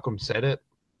know Malcolm said it.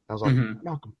 I was like,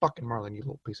 Malcolm fucking Marlin, you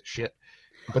little piece of shit.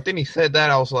 But then he said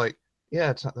that, I was like,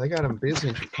 yeah, they got him busy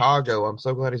in Chicago. I'm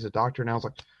so glad he's a doctor. And I was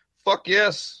like, fuck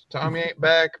yes, Tommy ain't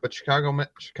back, but Chicago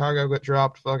got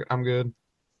dropped. Fuck it, I'm good.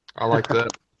 I like that.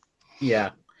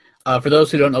 Yeah. For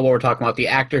those who don't know what we're talking about, the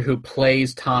actor who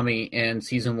plays Tommy in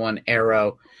season 1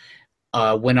 Arrow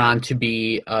went on to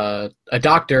be a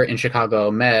doctor in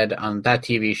Chicago Med on that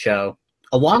TV show,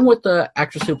 along with the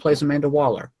actress who plays Amanda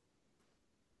Waller.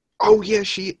 Oh yeah,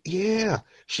 she's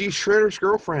Shredder's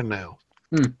girlfriend now.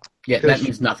 Yeah, that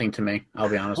means nothing to me. I'll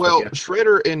be honest with you. Well,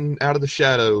 Shredder in Out of the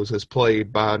Shadows is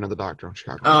played by another doctor on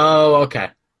Chicago. Oh, okay.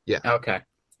 Yeah. Okay.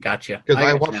 Gotcha. Because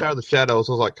I watched Out of the Shadows,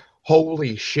 I was like,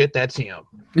 holy shit, that's him.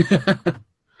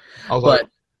 I was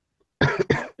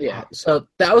yeah, so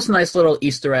that was a nice little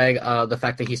Easter egg, the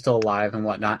fact that he's still alive and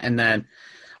whatnot. And then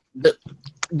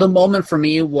the moment for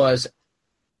me was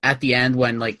at the end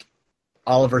when, like,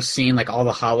 Oliver's seeing, like, all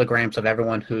the holograms of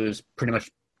everyone who's pretty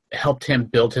much helped him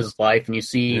build his life, and you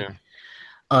see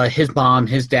his mom,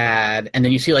 his dad, and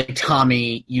then you see, like,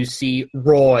 Tommy, you see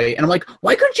Roy, and I'm like,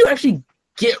 why couldn't you actually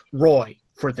get Roy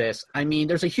for this? I mean,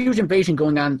 there's a huge invasion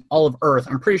going on all of Earth.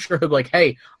 I'm pretty sure he'll be like,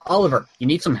 hey, Oliver, you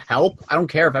need some help? I don't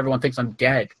care if everyone thinks I'm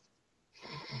dead.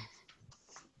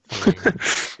 I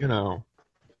mean,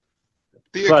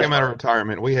 Thea came out of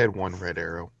retirement. We had one Red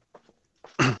Arrow.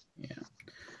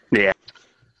 Yeah,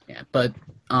 but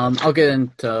I'll get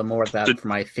into more of that for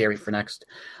my theory for next.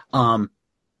 So,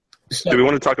 do we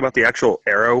want to talk about the actual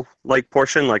Arrow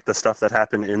portion, like the stuff that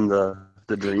happened in the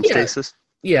dream stasis?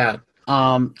 Yeah.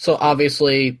 So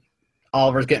obviously,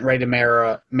 Oliver's getting ready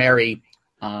to marry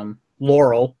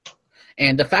Laurel,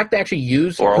 and the fact they actually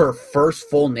use her first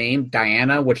full name,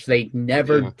 Diana, which they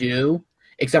never do,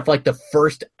 except for like the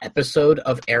first episode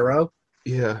of Arrow.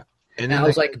 Yeah, and I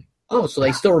was like, oh, so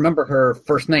they still remember her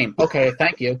first name. Okay,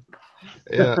 thank you.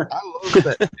 Yeah, I love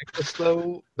that necklace,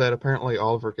 though, that apparently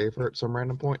Oliver gave her at some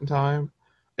random point in time.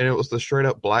 And it was the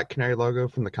straight-up Black Canary logo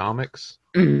from the comics.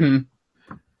 Mm-hmm.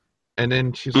 And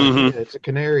then she's like, yeah, it's a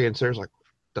canary. And Sarah's like,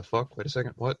 the fuck? Wait a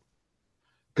second, what?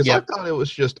 Because I thought it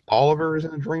was just Oliver is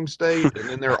in a dream state, and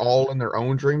then they're all in their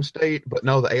own dream state. But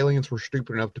no, the aliens were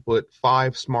stupid enough to put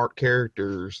 5 smart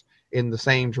characters in the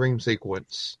same dream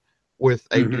sequence with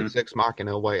a Deus Ex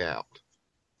Machina way out.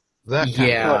 That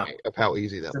kind of how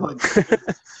easy that was.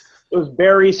 It was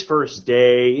Barry's first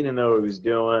day. He didn't know what he was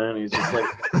doing. He's just like,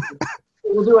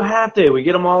 we'll do a half day. We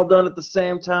get them all done at the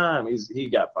same time. He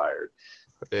got fired.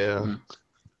 Yeah.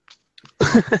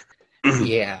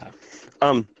 Yeah.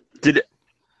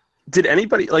 Did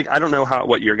anybody I don't know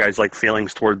what your guys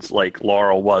feelings towards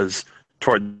Laurel was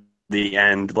toward the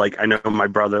end. I know my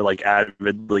brother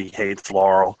avidly hates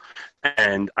Laurel,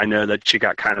 and I know that she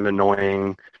got kind of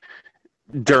annoying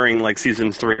during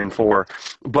seasons 3 and 4.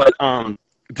 But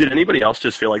did anybody else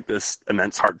just feel this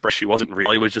immense heartbreak? She wasn't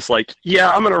really, was just yeah,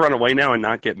 I'm gonna run away now and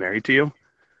not get married to you.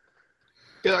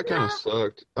 Yeah, that kind of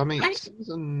sucked. I mean,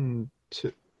 season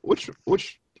 2.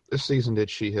 Which season did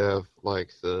she have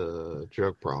like the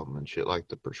drug problem and shit, like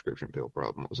the prescription pill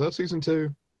problem? Was that season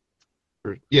 2?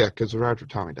 Yeah, because right after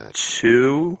Tommy died.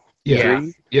 2? Yeah,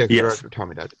 3? yeah, because Yes. right after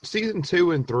Tommy died. Season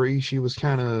 2 and 3, she was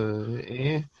kind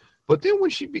of but then when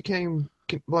she became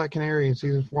Black Canary in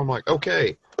season 4, I'm like,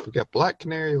 okay, we got Black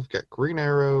Canary, we've got Green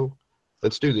Arrow,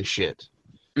 let's do this shit.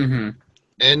 Mm-hmm.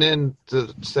 And then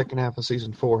the second half of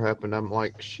season 4 happened. I'm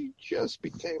like, she just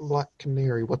became Black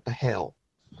Canary. What the hell?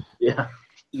 Yeah.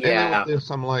 And then Yeah. with this,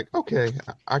 I'm like, okay,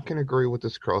 I can agree with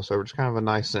this crossover. It's kind of a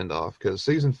nice send off because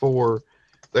season 4,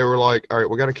 they were like, all right,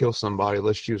 we got to kill somebody.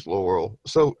 Let's choose Laurel.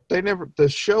 So the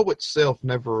show itself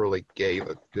never really gave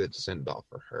a good send off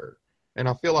for her. And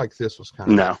I feel like this was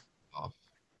kind of No. off.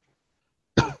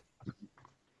 Yeah,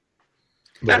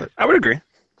 But, I would agree.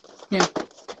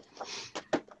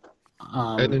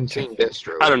 and then seeing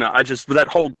Deathstroke. I don't know. I just that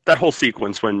whole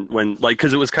sequence when like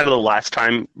because it was kind of the last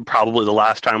time, probably the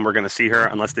last time we're gonna see her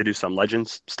unless they do some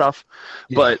Legends stuff.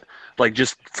 Yeah. But like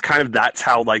just kind of that's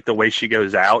how like the way she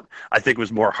goes out, I think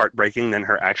was more heartbreaking than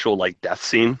her actual like death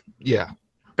scene Yeah.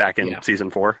 back in Yeah. season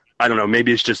 4. I don't know.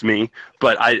 Maybe it's just me,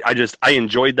 but I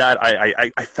enjoyed that.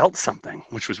 I felt something,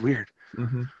 which was weird.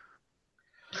 Mm-hmm.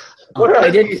 I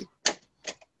did.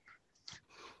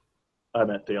 I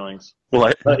meant feelings.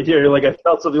 Well, You're like, I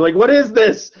felt something. Like, what is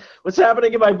this? What's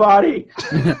happening in my body?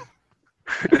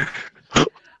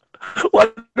 why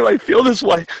do I feel this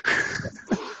way?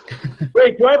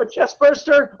 Wait, do I have a chest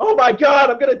burster? Oh my god,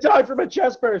 I'm gonna die from a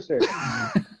chest burster.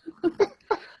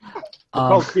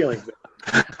 Called feelings.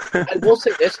 I will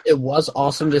say this: it was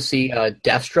awesome to see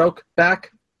Deathstroke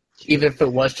back, even if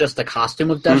it was just the costume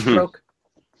of Deathstroke.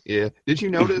 Yeah. Did you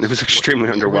notice? It was extremely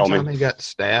Every time underwhelming. they got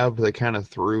stabbed, they kind of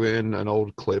threw in an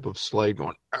old clip of Slade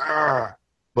going, "Arr!"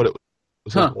 But it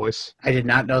was his Huh. voice. I did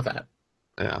not know that.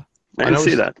 Yeah. I didn't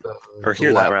see noticed, that or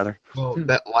hear that rather. Well,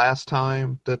 that last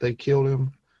time that they killed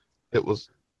him, it was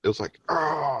like,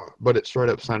 "Arr!" But it straight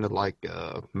up sounded like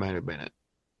Manu Bennett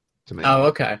to me. Oh,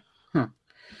 okay.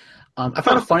 I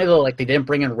found it funny though, like they didn't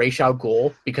bring in Ra's al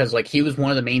Ghul because like he was one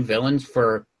of the main villains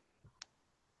for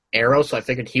Arrow, so I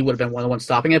figured he would have been one of the ones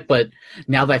stopping it. But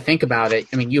now that I think about it,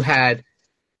 I mean, you had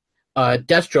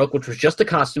Deathstroke, which was just a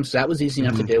costume, so that was easy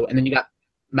enough to do, and then you got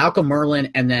Malcolm Merlyn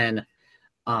and then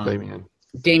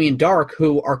Damien Dark,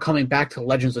 who are coming back to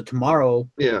Legends of Tomorrow.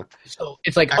 Yeah. So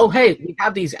it's like, oh hey, we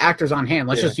have these actors on hand.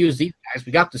 Let's Yeah. just use these guys.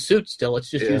 We got the suits still. Let's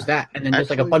just Yeah. use that, and then just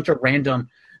like a Actually- bunch of random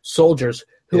soldiers.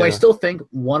 Who I Yeah. still think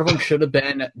one of them should have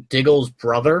been Diggle's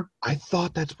brother. I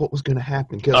thought that's what was going to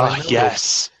happen. Because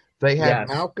Yes. they had Yes.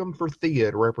 Malcolm for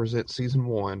Thea to represent season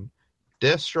 1,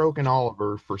 Deathstroke and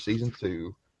Oliver for season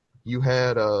 2. You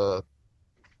had, I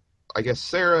guess,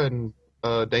 Sarah and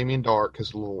Damien Dark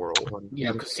as Laurel.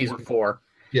 Yeah, because season 4.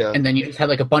 Yeah. And then you just had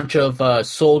like a bunch of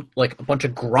like a bunch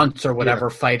of grunts or whatever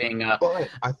fighting. But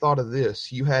I thought of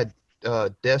this. You had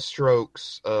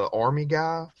Deathstroke's army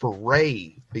guy for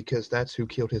Ray because that's who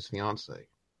killed his fiance.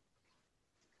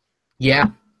 Yeah.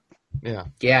 Yeah.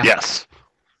 Yes.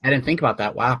 I didn't think about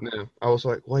that. Wow. Yeah. I was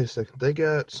like, wait a second. They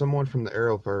got someone from the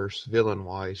Arrowverse,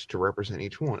 villain-wise, to represent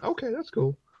each one. Okay, that's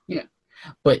cool.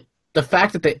 But the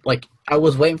fact that they like, I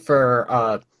was waiting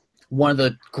for one of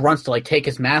the grunts to like take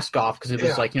his mask off because it was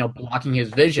Yeah. like blocking his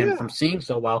vision Yeah. from seeing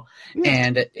so well, Yeah.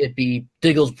 and it'd be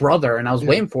Diggle's brother, and I was Yeah.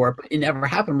 waiting for it, but it never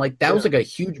happened. Like that was Yeah. like a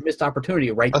huge missed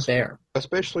opportunity right there.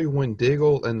 Especially when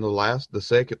Diggle and the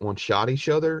second one shot each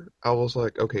other, I was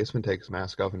like, okay, it's gonna take his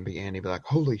mask off and be Andy, be like,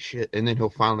 holy shit, and then he'll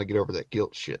finally get over that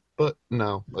guilt shit. But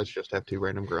no, let's just have two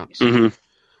random grunts. hmm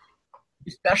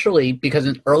Especially because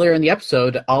earlier in the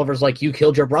episode, Oliver's like, "You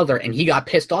killed your brother," and he got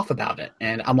pissed off about it,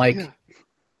 and I'm like. Yeah.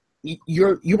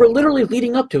 You were literally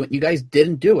leading up to it. You guys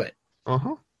didn't do it.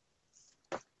 Uh-huh.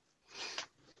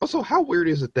 Also, how weird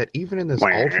is it that even in this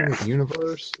Wah. alternate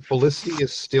universe, Felicity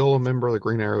is still a member of the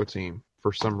Green Arrow team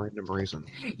for some random reason?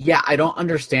 Yeah, I don't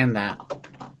understand that.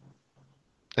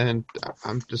 And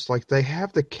I'm just like, they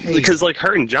have the case. Because like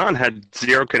her and John had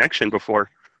zero connection before.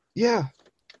 Yeah,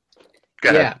 Go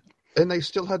ahead. Yeah, and they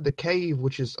still had the cave,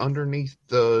 which is underneath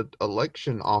the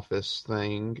election office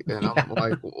thing. And I'm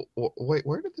like, wait,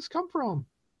 where did this come from?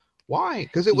 Why?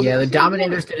 Because it was yeah. The in season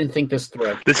Dominators didn't think this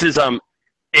through. This is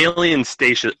Alien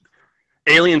Stasis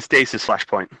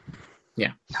Flashpoint. There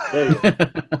you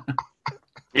go.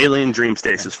 Alien Dream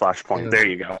Stasis Flashpoint. Yeah. There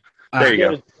you go. There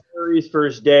you go. His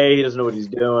first day, he doesn't know what he's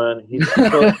doing. He's All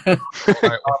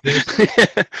right, with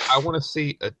this, I want to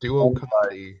see a duo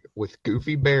comedy with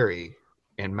Goofy Berry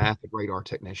and Math the Radar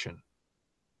Technician.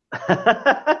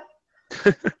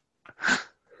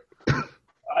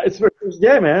 It's first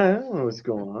day, man. I don't know what's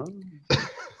going on.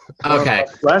 Okay.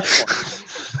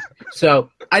 Flashpoint. So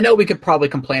I know we could probably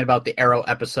complain about the Arrow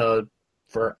episode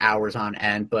for hours on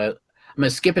end, but I'm going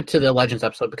to skip it to the Legends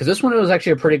episode because this one was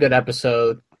actually a pretty good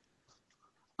episode.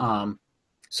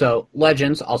 So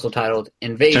Legends, also titled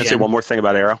Invasion. Can I say one more thing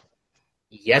about Arrow?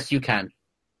 Yes, you can.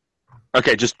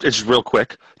 Okay, it's real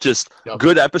quick. Yep.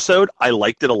 Good episode. I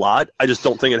liked it a lot. I just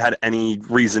don't think it had any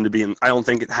reason to be in. I don't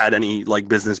think it had any like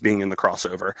business being in the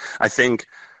crossover. I think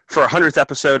for a 100th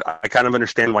episode, I kind of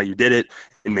understand why you did it.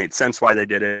 It made sense why they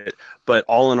did it. But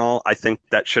all in all, I think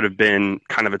that should have been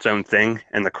kind of its own thing,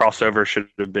 and the crossover should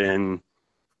have been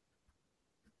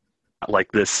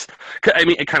like this. I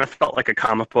mean, it kind of felt like a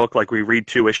comic book, like we read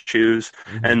 2 issues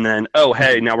and then, oh,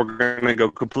 hey, now we're going to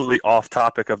go completely off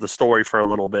topic of the story for a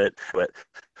little bit,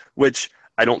 which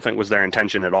I don't think was their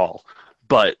intention at all.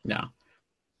 But No.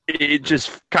 it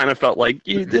just kind of felt like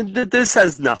this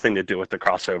has nothing to do with the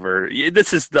crossover.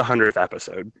 This is the 100th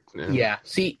episode. Yeah.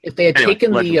 See, if they had Anyway,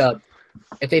 taken Legends.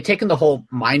 if they had taken the whole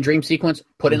mind dream sequence,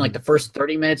 put in like the first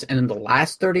 30 minutes and then the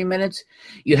last 30 minutes,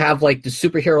 you have like the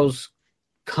superheroes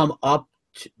come up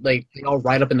to, like they all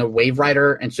ride up in the Wave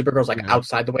Rider and Supergirl's like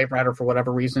outside the Wave Rider for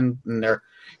whatever reason, and they're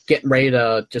getting ready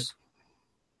to just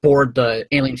board the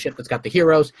alien ship that's got the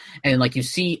heroes, and like you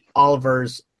see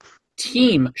Oliver's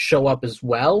team show up as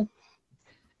well.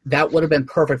 That would have been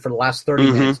perfect for the last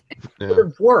 30 minutes. It would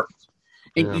have worked.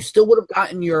 And you still would have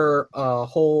gotten your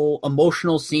whole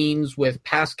emotional scenes with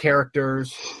past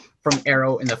characters from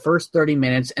Arrow in the first 30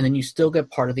 minutes, and then you still get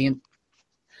part of the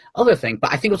other thing.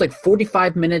 But I think it was like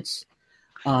 45 minutes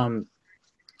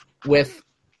with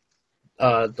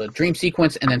the dream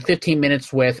sequence and then 15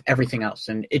 minutes with everything else.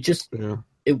 And it just,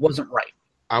 it wasn't right.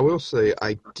 I will say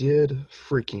I did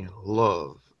freaking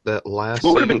love that last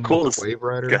What would have scene been cool with is the Wave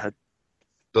Rider. Go ahead.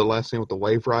 The last scene with the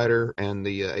Wave Rider and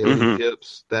the alien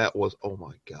ships, that was, oh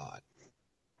my God.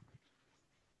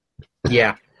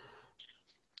 Yeah.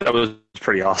 That was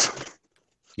pretty awesome.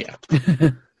 Yeah.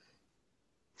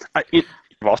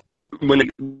 When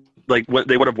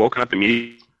they would have woken up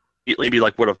immediately, be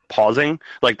like would have pausing,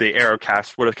 like the Arrow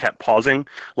cast would have kept pausing,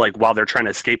 like while they're trying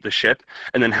to escape the ship,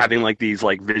 and then having like these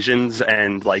like visions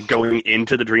and like going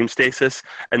into the dream stasis,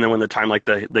 and then when the time like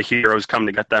the heroes come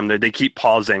to get them, they keep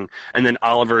pausing, and then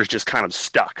Oliver is just kind of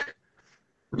stuck.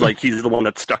 Like he's the one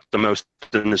that's stuck the most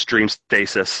in this dream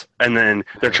stasis, and then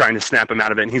they're trying to snap him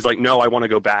out of it, and he's like, "No, I want to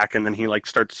go back," and then he like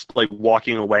starts like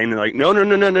walking away, and they're like, "No,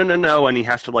 and he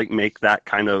has to like make that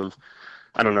kind of,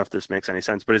 I don't know if this makes any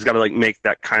sense, but he's got to like make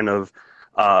that kind of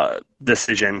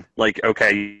decision, like,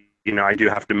 okay, you know, I do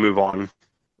have to move on.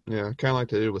 Yeah, kind of like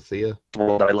they did with Thea. The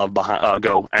world that I love behind,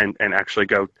 go and actually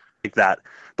go like that,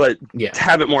 but to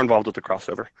have it more involved with the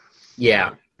crossover.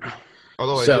 Yeah.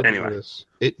 Although So, anyway,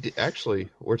 it actually,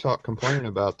 we're complaining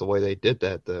about the way they did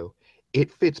that though.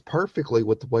 It fits perfectly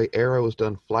with the way Arrow has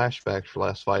done flashbacks for the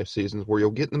last 5 seasons, where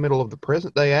you'll get in the middle of the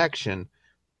present day action,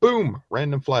 boom,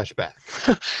 random flashback.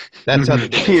 That's how they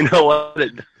do it. You know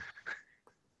what?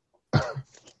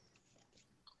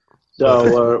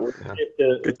 So we're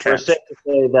safe to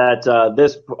say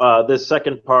that this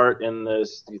second part in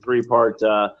this 3-part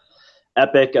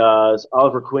epic,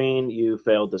 Oliver Queen, you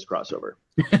failed this crossover.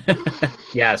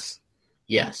 Yes.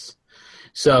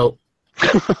 So,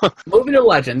 moving to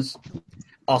Legends,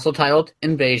 also titled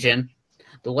Invasion,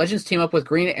 the Legends team up with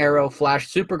Green Arrow,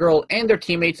 Flash, Supergirl, and their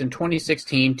teammates in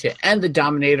 2016 to end the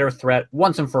Dominator threat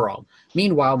once and for all.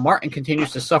 Meanwhile, Martin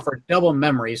continues to suffer double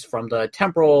memories from the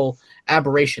temporal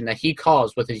aberration that he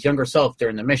caused with his younger self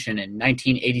during the mission in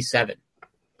 1987.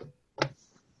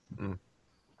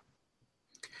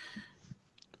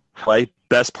 Like,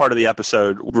 best part of the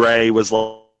episode, Ray was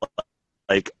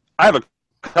like, I have a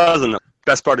cousin.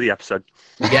 Best part of the episode.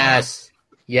 Yes.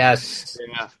 Yeah,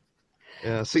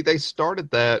 see, they started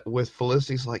that with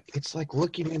Felicity's like, it's like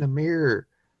looking in a mirror.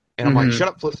 And I'm like, shut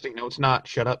up, Felicity. No, it's not.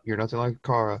 Shut up. You're nothing like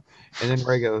Kara. And then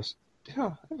Ray goes, yeah,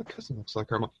 I have a cousin that looks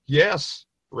like her. I'm like, yes,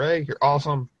 Ray, you're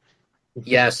awesome.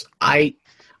 Yes, I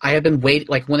have been waiting.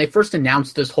 Like, when they first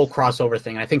announced this whole crossover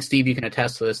thing, I think, Steve, you can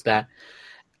attest to this, that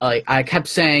I kept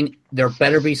saying there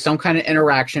better be some kind of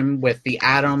interaction with the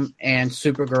Atom and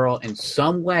Supergirl in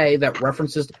some way that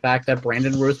references the fact that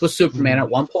Brandon Ruth was Superman at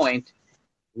one point.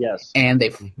 Yes. And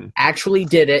they actually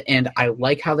did it, and I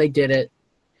like how they did it.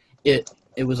 It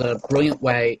was a brilliant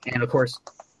way, and of course,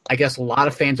 I guess a lot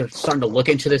of fans are starting to look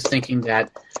into this thinking that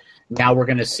now we're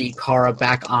going to see Kara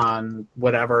back on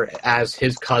whatever as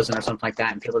his cousin or something like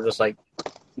that, and people are just like,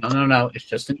 no, it's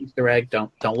just an Easter egg.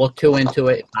 Don't look too into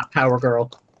it. It's not Power Girl.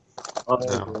 Oh,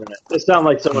 no. It sounds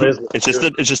like someone is. It's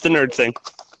just a nerd thing.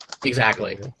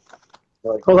 Exactly.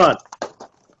 Like, hold on.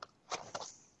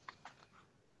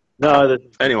 No.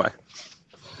 Anyway.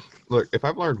 Look, if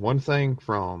I've learned one thing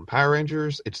from Power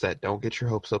Rangers, it's that don't get your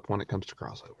hopes up when it comes to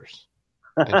crossovers.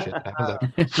 And shit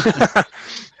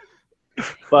happens.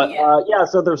 But yeah,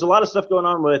 so there's a lot of stuff going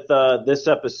on with this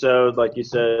episode, like you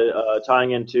said,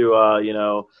 tying into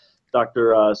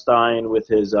Dr. Stein with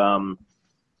his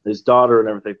daughter and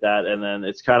everything like that, and then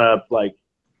it's kind of like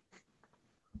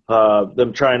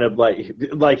them trying to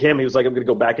like him. He was like, I'm gonna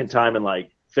go back in time and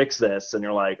like fix this, and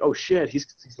you're like, oh shit, he's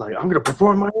like, I'm gonna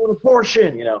perform my own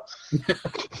abortion,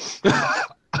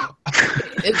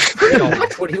 It's pretty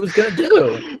much what he was gonna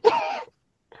do.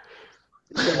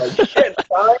 Like, shit,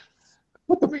 Stein.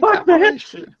 What the fuck, man?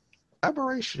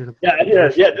 Aberration. Yeah.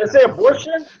 Did I say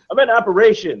abortion? I meant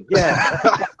operation. Yeah.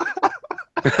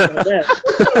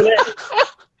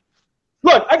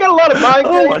 Look, I got a lot of mind.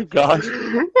 Oh my gosh.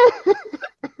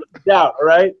 Yeah, all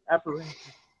right?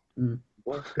 Operation.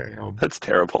 Damn. That's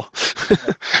terrible.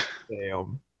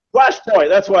 Damn. Flashpoint,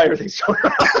 that's why everything's going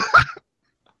on.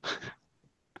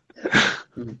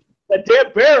 That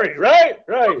damn Barry, right?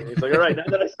 Right. He's like, all right, now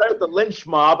that I start with the lynch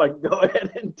mob, I can go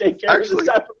ahead and take care of this.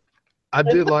 I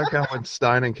did like how when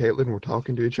Stein and Caitlin were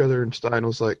talking to each other, and Stein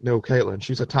was like, no, Caitlin,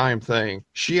 she's a time thing.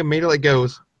 She immediately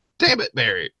goes, damn it,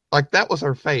 Barry. Like, that was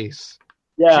her face.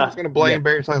 Yeah. She was going to blame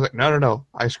Barry. So I was like, no,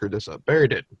 I screwed this up. Barry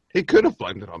didn't. He could have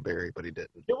blamed it on Barry, but he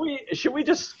didn't. Should we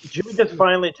just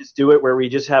finally just do it where we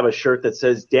just have a shirt that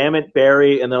says, damn it,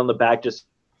 Barry, and then on the back just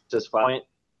point?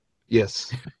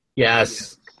 Yes.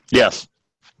 Yes. Yes.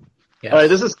 Yes. All right,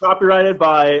 this is copyrighted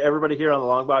by everybody here on the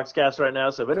Longbox Cast right now.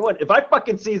 So if I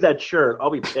fucking sees that shirt, I'll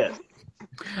be pissed.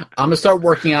 I'm gonna start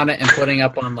working on it and putting it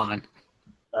up online.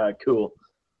 Cool.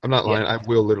 I'm not lying. I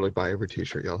will literally buy every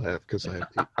T-shirt y'all have because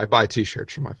I buy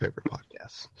T-shirts from my favorite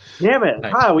podcasts. Damn it!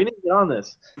 Nice. Hi, we need to get on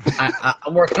this.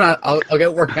 I'm working on. I'll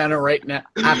get working on it right now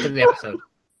after the episode.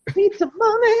 Need some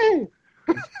money.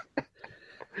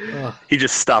 He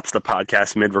just stops the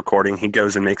podcast mid-recording. He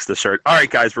goes and makes the shirt. All right,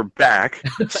 guys, we're back.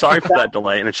 Sorry for that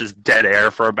delay, and it's just dead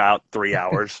air for about 3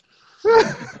 hours.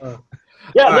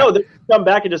 They come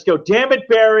back and just go, damn it,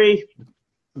 Barry.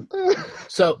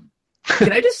 So,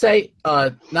 can I just say,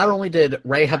 not only did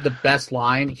Ray have the best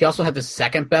line, he also had the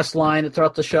second best line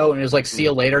throughout the show, and it was like, see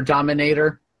you later,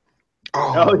 Dominator.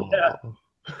 Oh yeah.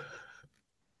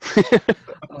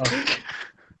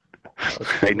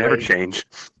 They never change.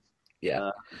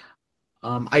 Yeah.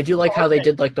 I do like how they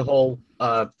did like the whole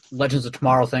Legends of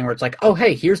Tomorrow thing where it's like, oh,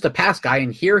 hey, here's the past guy,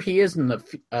 and here he is in the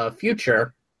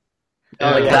future.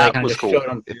 Yeah, that was cool.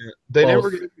 They never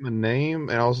gave him a name,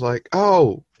 and I was like,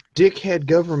 oh, dickhead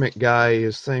government guy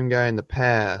is the same guy in the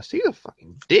past. He's a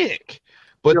fucking dick.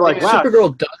 But You're like, wow.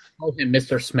 Supergirl does call him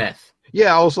Mr. Smith.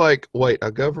 Yeah, I was like, wait,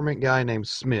 a government guy named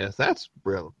Smith? That's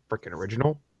real freaking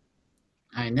original.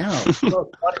 I know. So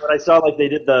funny when I saw like they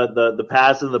did the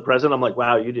past and the present. I'm like,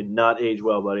 wow, you did not age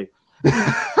well, buddy.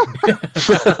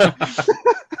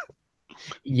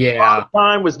 Yeah.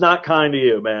 Time was not kind to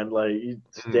you, man. Like,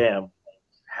 damn.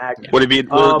 Would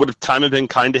have time have been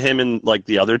kind to him in like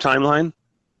the other timeline?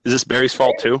 Is this Barry's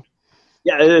fault too?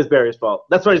 Yeah, it is Barry's fault.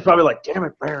 That's why he's probably like, damn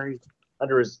it, Barry.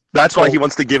 Under his. That's why he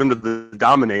wants to give him to the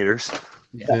Dominators.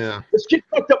 Yeah. This kid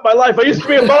fucked up my life. I used to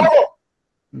be a model.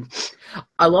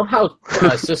 I love how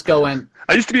Cisco and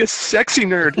I used to be a sexy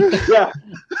nerd. Yeah,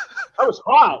 I was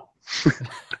hot.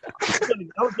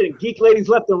 I was getting geek ladies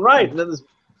left and right, and then this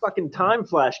fucking Time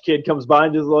Flash kid comes by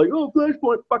and just like, oh,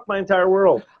 Flashpoint, fuck my entire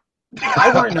world.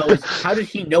 I want to know is how did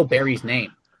he know Barry's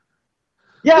name?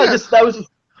 Yeah, that was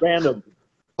just random.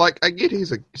 Like, I get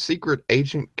he's a secret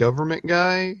agent government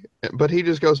guy, but he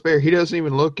just goes, Barry. He doesn't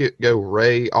even go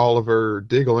Ray, Oliver,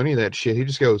 Diggle, any of that shit. He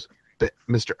just goes,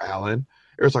 Mr. Allen.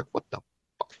 It was like, what the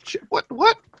fuck? Shit? What?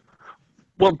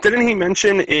 Well, didn't he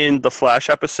mention in the Flash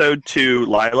episode to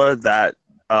Lila that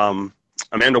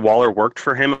Amanda Waller worked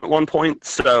for him at one point?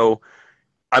 So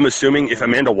I'm assuming if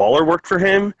Amanda Waller worked for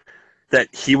him,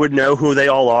 that he would know who they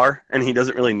all are, and he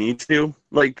doesn't really need to.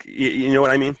 Like, you know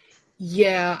what I mean?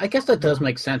 Yeah, I guess that does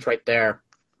make sense right there.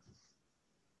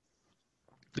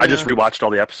 I just rewatched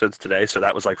all the episodes today, so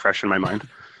that was like fresh in my mind.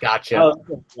 Gotcha.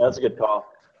 Oh, that's a good call.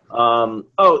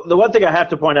 The one thing I have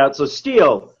to point out, so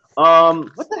Steel,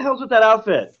 what the hell's with that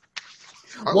outfit?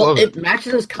 Well, it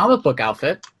matches his comic book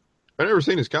outfit. I've never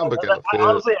seen his comic book outfit. I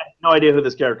honestly had no idea who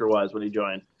this character was when he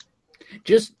joined.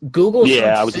 Just Google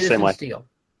I was the same way. Steel.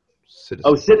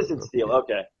 Citizen Steel,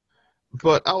 okay.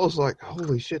 But I was like,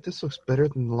 holy shit, this looks better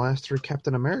than the last 3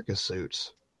 Captain America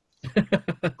suits.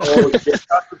 Oh, shit,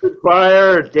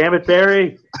 fire! Damn it,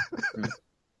 Barry!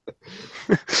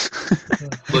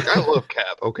 Look, I love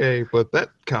Cap, okay, but that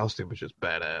costume was just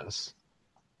badass.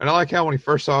 And I like how when he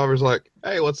first saw it, he was like,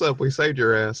 hey, what's up? We saved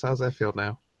your ass. How's that feel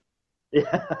now?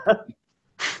 Yeah.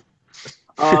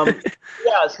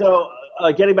 Yeah, so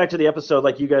getting back to the episode,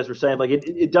 like you guys were saying, like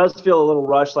it does feel a little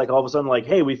rushed, like all of a sudden, like,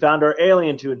 hey, we found our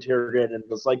alien to interrogate, and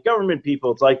it's like government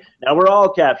people. It's like, now we're all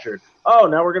captured. Oh,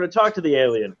 now we're going to talk to the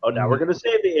alien. Oh, now we're going to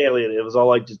save the alien. It was all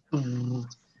like just...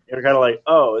 You're kind of like,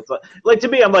 oh, it's like to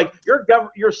me, I'm like, you're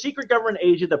a secret government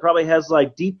agent that probably has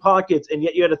like deep pockets, and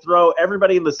yet you had to throw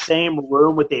everybody in the same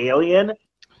room with the alien.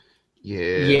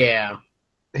 Yeah.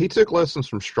 He took lessons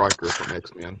from Stryker from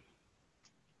X-Men.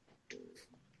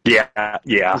 Yeah.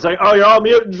 It's like, oh, you're all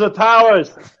mutants with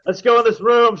powers. Let's go in this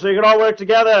room so you can all work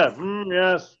together.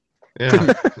 Yes.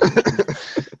 Yeah.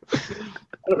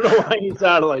 I don't know why he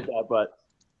sounded like that, but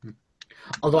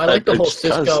Although I like the It whole just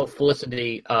does. Cisco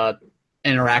Felicity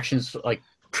interactions, like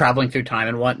traveling through time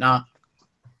and whatnot.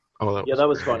 Oh, that yeah, that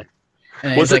was funny.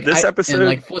 And Was it's it this episode? And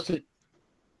like Felicity,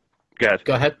 Good.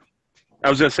 go ahead. I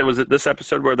was gonna say, was it this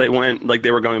episode where they went like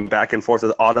they were going back and forth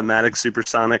with automatic,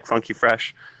 supersonic, funky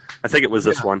fresh? I think it was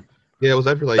this one. Yeah, it was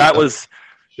after That was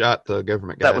shot the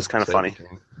government guy. that was kind of funny.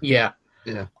 Yeah.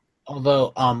 Yeah.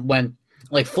 Although, when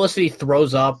like Felicity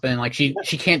throws up and like she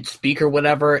can't speak or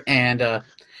whatever, and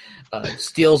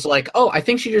Steele's like, oh, I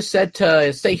think she just said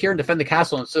to stay here and defend the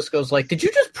castle, and Cisco's like, did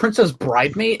you just Princess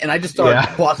Bride me? And I just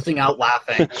started busting out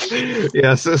laughing.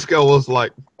 Yeah, Cisco was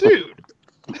like, dude.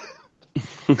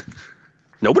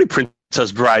 Nobody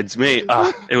Princess Brides me.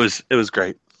 It was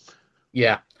great.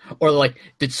 Yeah. Or like,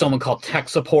 did someone call tech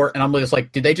support? And I'm just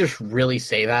like, did they just really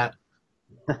say that?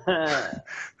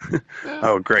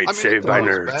 Oh, great! I mean, Saved by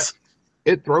nerds.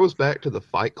 It throws back to the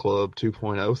Fight Club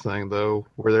 2.0 thing, though,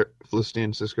 where Felicity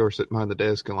and Cisco are sitting behind the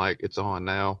desk and, like, it's on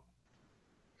now.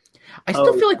 I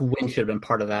still feel like Wynn should have been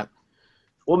part of that.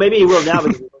 Well, maybe he will now,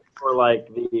 because for like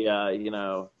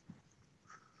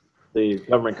the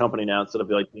government company now, instead of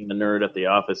like being the nerd at the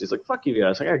office. He's like, "Fuck you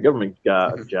guys! I got a government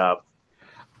job."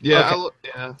 Yeah,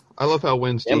 Okay. I love how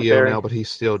Wynn's Yeah, DEO Barry. now, but he's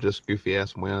still just goofy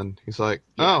ass Wynn. He's like,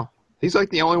 he's like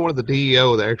the only one of the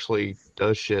DEO that actually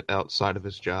does shit outside of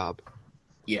his job.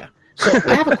 Yeah. So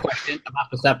I have a question about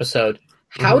this episode.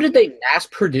 How did they mass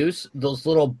produce those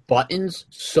little buttons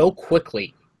so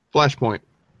quickly? Flashpoint.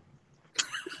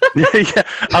 Yeah,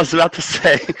 I was about to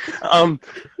say.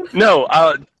 No,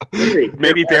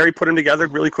 maybe Barry put them together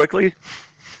really quickly.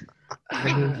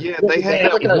 Yeah, they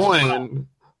had Look at that those- one.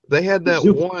 They had that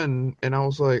one, and I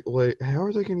was like, wait, how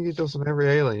are they going to get this on every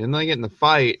alien? And they get in the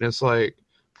fight, and it's like,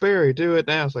 Barry, do it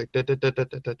now. It's like, da, da, da, da,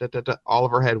 da, da, da, da.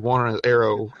 Oliver had one on his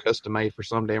arrow custom made for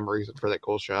some damn reason for that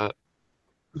cool shot.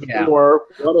 Yeah. Or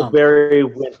what if Barry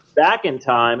went back in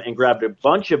time and grabbed a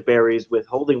bunch of berries with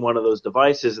holding one of those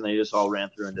devices, and they just all ran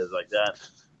through and did it like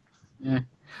that?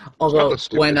 Although That's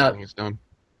the when stupidest thing he's done.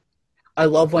 I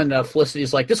love when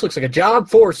Felicity's like, "This looks like a job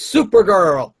for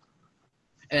Supergirl,"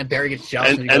 and then Barry gets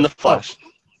jealous and, he And the goes, Flash.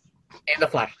 "Oh, and the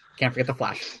Flash. Can't forget the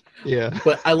Flash." Yeah.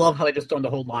 But I love how they just throw in the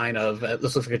whole line of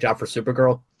 "This looks like a job for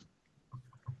Supergirl."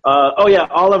 Oh yeah,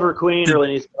 Oliver Queen really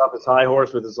needs to get off his high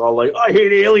horse with his all like, "I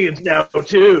hate aliens now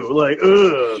too." Like,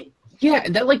 ugh. Yeah,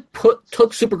 and that like took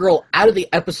Supergirl out of the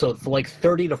episode for like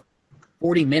 30 to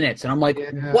 40 minutes, and I'm like,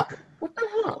 Yeah. what the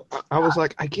hell? I was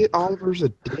like, I get Oliver's a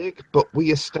dick, but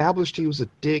we established he was a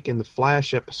dick in the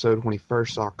Flash episode when he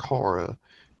first saw Kara.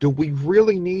 Do we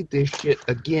really need this shit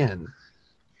again?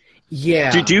 Yeah.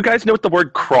 Do you guys know what the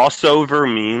word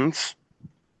crossover means?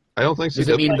 I don't think so. Does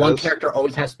it mean one character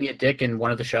always has to be a dick in one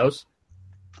of the shows?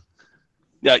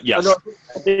 Yes. Oh, no,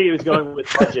 I think he was going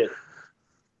with budget.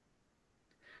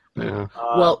 Yeah.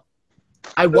 Well,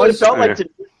 I It was felt like to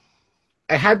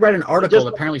I had read an article Just-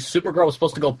 that apparently Supergirl was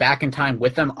supposed to go back in time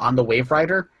with them on the Wave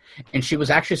Rider, and she was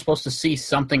actually supposed to see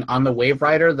something on the Wave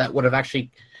Rider that would have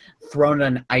actually thrown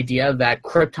an idea that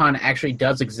Krypton actually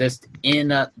does exist in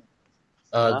the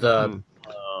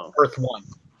Earth 1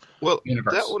 Well,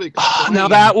 universe. that would Now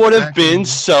that would have been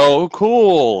so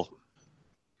cool.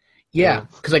 Yeah,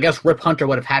 because I guess Rip Hunter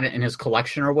would have had it in his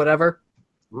collection or whatever.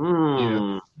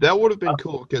 That would have been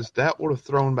cool because that would have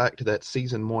thrown back to that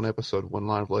season 1 episode when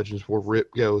Line of Legends where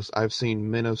Rip goes, "I've seen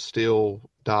Men of Steel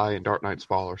die in Dark Knight's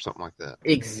Fall" or something like that.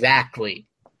 Exactly.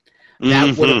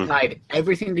 That would have Mhm. tied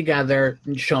everything together,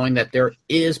 showing that there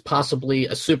is possibly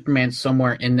a Superman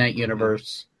somewhere in that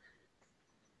universe,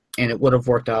 and it would have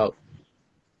worked out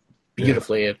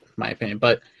beautifully, in my opinion.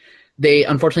 But they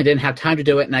unfortunately didn't have time to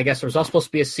do it, and I guess there was also supposed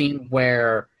to be a scene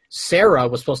where Sarah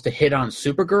was supposed to hit on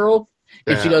Supergirl,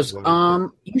 and she Yeah, goes,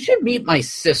 would've you should meet my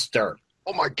sister.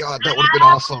 Oh my god, that would have been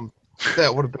awesome.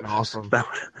 That would have been awesome. That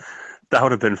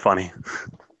would have been funny.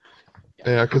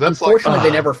 Yeah, because that's Unfortunately, like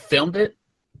they never filmed it.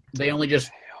 They only just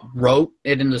wrote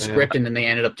it in the Yeah. script, and then they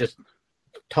ended up just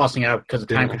tossing it out because of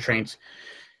time Yeah. constraints.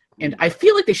 And I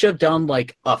feel like they should have done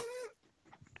like a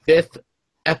 5th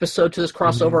episode to this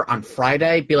crossover on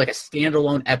Friday be like a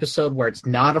standalone episode where it's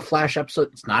not a Flash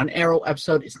episode, it's not an Arrow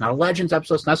episode, it's not a Legends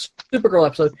episode, it's not a Supergirl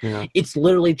episode. Yeah. It's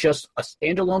literally just a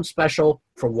standalone special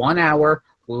for 1 hour,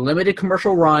 limited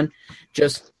commercial run,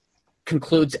 just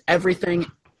concludes everything,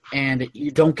 and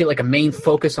you don't get like a main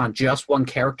focus on just one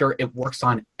character. It works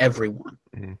on everyone.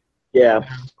 Yeah.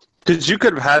 Because you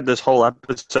could have had this whole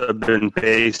episode been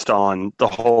based on the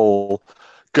whole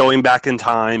going back in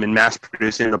time and mass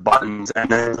producing the buttons, and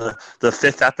then the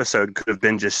fifth episode could have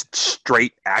been just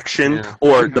straight action,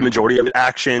 or the majority of it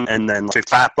action, and then like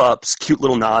clap ups, cute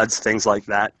little nods, things like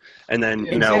that. And then,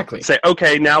 say,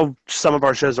 okay, now some of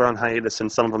our shows are on hiatus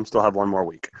and some of them still have one more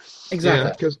week. Exactly.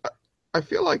 Yeah, because I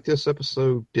feel like this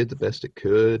episode did the best it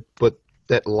could, but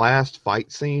that last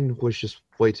fight scene was just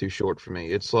way too short for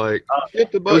me. It's like,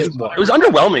 hit the button. It was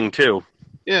underwhelming, too.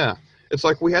 Yeah. It's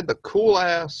like we had the cool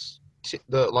ass,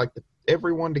 the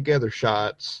everyone together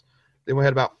shots. Then we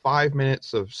had about 5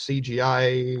 minutes of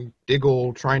CGI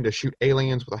Diggle trying to shoot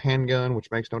aliens with a handgun, which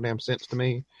makes no damn sense to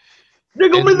me.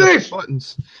 Diggle me this!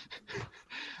 Buttons.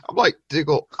 I'm like,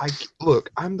 Diggle, look,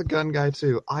 I'm the gun guy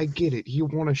too. I get it. You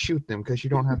want to shoot them because you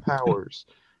don't have powers.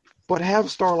 But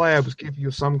have Star Labs give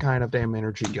you some kind of damn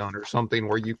energy gun or something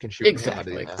where you can shoot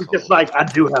Exactly. somebody. It's like, I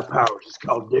do have powers. It's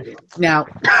called Diggle. Now,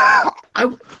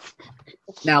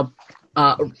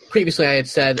 previously I had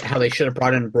said how they should have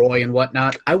brought in Roy and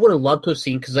whatnot. I would have loved to have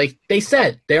seen, because they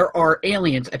said there are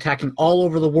aliens attacking all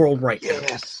over the world right now.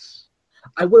 Yes.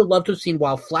 I would have loved to have seen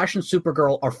while Flash and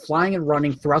Supergirl are flying and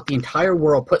running throughout the entire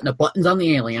world, putting the buttons on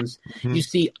the aliens, you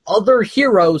see other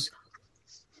heroes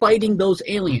fighting those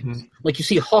aliens. Like you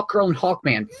see Hawkgirl and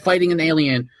Hawkman fighting an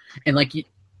alien, and like you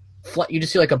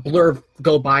just see like a blur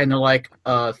go by, and they're like,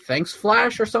 "Thanks,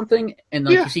 Flash," or something. And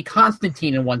like you see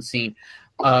Constantine in one scene,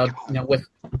 with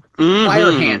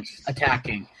fire hands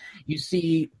attacking. You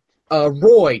see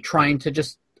Roy trying to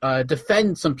just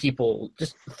defend some people.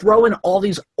 Just throw in all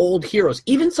these old heroes.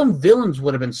 Even some villains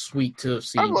would have been sweet to have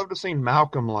seen. I'd love to see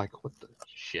Malcolm like, what the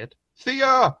shit?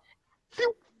 Thea!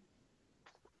 Phew.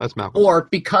 That's Malcolm. Or,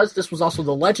 because this was also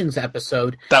the Legends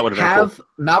episode, that would have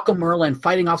Malcolm Merlin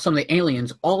fighting off some of the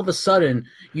aliens. All of a sudden,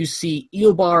 you see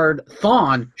Eobard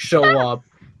Thawne show up,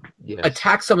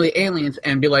 attack some of the aliens,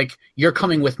 and be like, "You're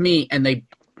coming with me," and they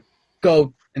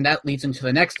go, and that leads into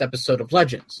the next episode of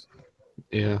Legends.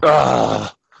 Yeah.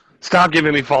 Stop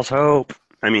giving me false hope.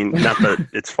 I mean, not that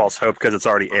it's false hope because it's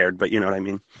already aired, but you know what I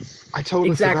mean. I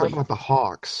totally forgot about the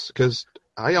Hawks, because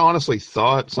I honestly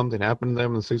thought something happened to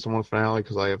them in the season 1 finale,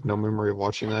 because I have no memory of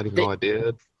watching that, even though I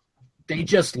did. They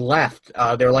just left.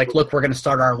 They're like, "Look, we're going to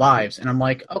start our lives." And I'm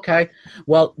like, okay.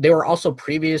 Well, they were also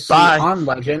previously on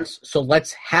Legends, so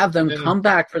let's have them come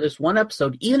back for this one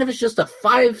episode. Even if it's just a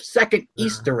 5-second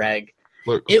Easter egg,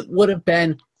 it would have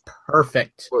been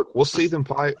perfect. Look, we'll see them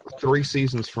 3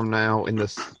 seasons from now in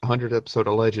this 100th episode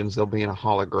of Legends. They'll be in a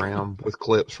hologram with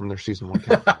clips from their season 1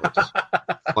 counterparts.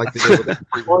 Like they did with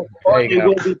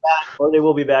or they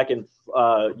will be back in,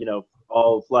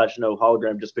 all Flash, no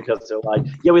hologram, just because they're like,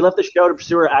 yeah, we left the show to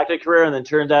pursue our acting career, and then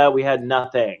turned out we had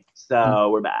nothing, so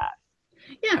we're back.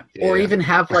 Yeah, or even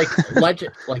have like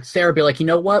like Sarah be like, "You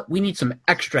know what? We need some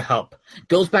extra help."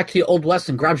 Goes back to the Old West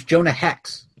and grabs Jonah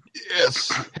Hex.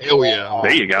 Yes, hell yeah!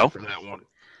 There you go. For that one.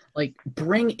 Like,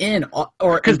 bring in,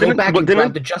 or go back and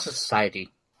grab the Justice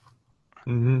Society.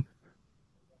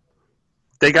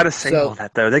 They got to save all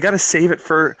that, though. They got to save it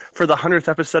for the 100th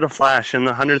episode of Flash and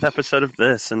the 100th episode of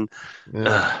this. And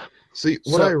see,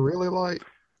 what I really like,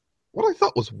 what I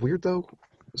thought was weird though,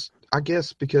 I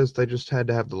guess because they just had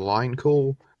to have the line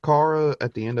cool. Kara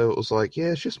at the end of it was like,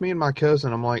 "Yeah, it's just me and my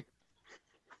cousin." I'm like,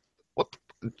 what?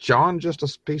 John just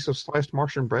a piece of sliced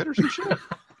Martian bread or some shit?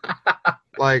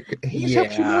 Like, he's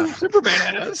helped you know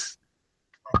Superman has.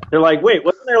 They're like, "Wait,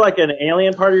 wasn't there like an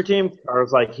alien part of your team?" Or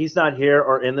was like, "He's not here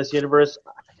or in this universe."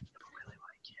 I think people really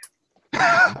like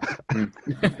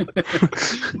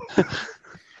you.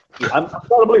 I'm starting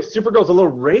to believe Supergirl's a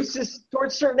little racist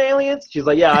towards certain aliens. She's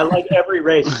like, "Yeah, I like every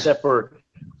race except for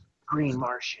Green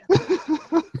Martian."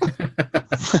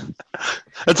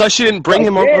 That's why she didn't bring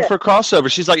him over for crossover.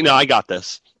 She's like, "No, I got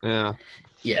this." Yeah.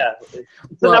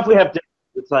 It's enough we have.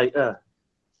 It's like,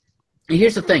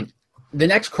 Here's the thing. The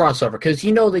next crossover, because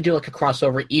they do like a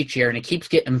crossover each year, and it keeps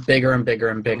getting bigger and bigger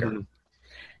and bigger.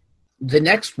 The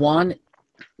next one,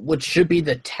 which should be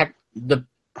the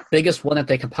biggest one that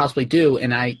they can possibly do,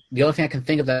 and the only thing I can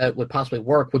think of that would possibly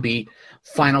work would be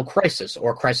Final Crisis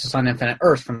or Crisis on Infinite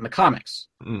Earths from the comics.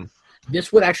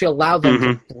 This would actually allow them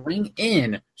to bring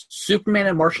in Superman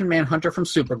and Martian Manhunter from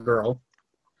Supergirl,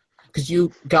 because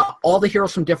you got all the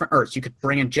heroes from different Earths. You could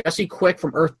bring in Jesse Quick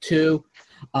from Earth 2,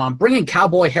 Bring in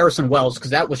Cowboy Harrison Wells,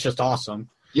 because that was just awesome.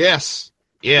 Yes.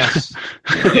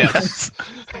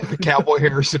 Cowboy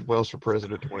Harrison Wells for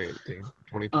president 2018.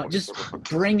 2020. Just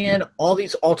bring in all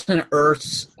these alternate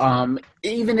Earths,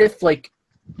 even if, like,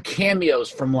 cameos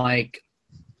from, like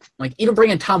even bring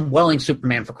in Tom Welling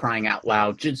Superman, for crying out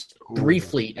loud, just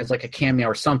briefly as, like, a cameo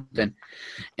or something.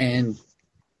 And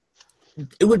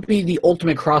it would be the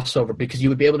ultimate crossover, because you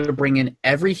would be able to bring in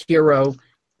every hero,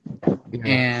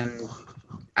 and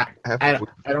I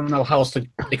don't know how else to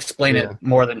explain it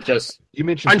more than just. You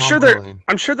mentioned.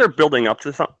 I'm sure they're building up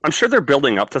to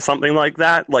something like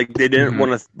that. Like, they didn't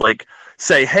want to, like,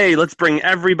 say, hey, let's bring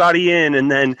everybody in, and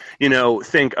then,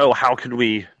 think, oh, how could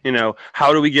we,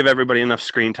 how do we give everybody enough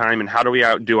screen time, and how do we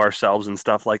outdo ourselves and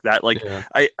stuff like that. Like,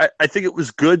 I think it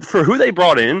was good for who they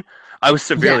brought in. I was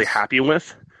severely happy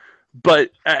with.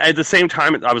 But at the same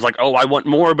time, I was like, oh, I want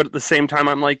more. But at the same time,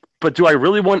 I'm like, but do I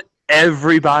really want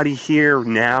everybody here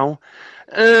now?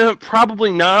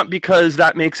 Probably not, because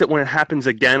that makes it, when it happens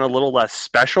again, a little less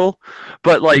special.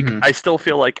 But, like, I still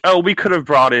feel like, oh, we could have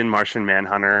brought in Martian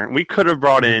Manhunter. We could have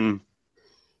brought in,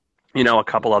 a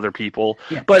couple other people.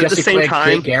 Yeah, but Jesse, at the same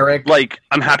time, like,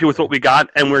 I'm happy with what we got.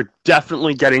 And we're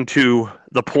definitely getting to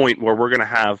the point where we're going to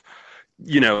have,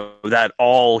 that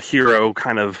all-hero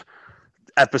kind of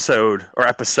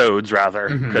episodes rather,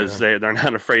 because they're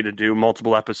not afraid to do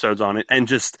multiple episodes on it and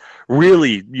just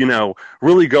really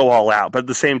go all out. But at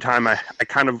the same time,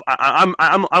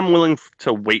 I'm willing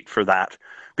to wait for that,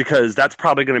 because that's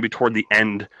probably going to be toward the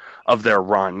end of their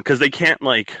run, because they can't,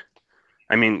 like,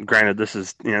 I mean, granted, this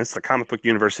is, it's the comic book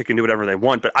universe. They can do whatever they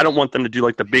want, but I don't want them to do,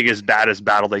 like, the biggest, baddest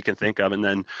battle they can think of, and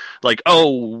then, like,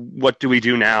 oh, what do we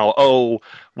do now? Oh,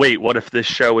 wait, what if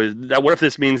this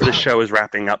means this show is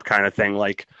wrapping up, kind of thing?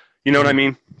 Like, you know what I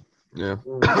mean? Yeah.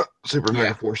 Super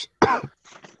Mega Force.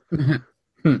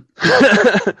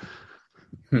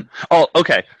 Oh,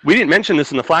 okay. We didn't mention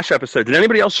this in the Flash episode. Did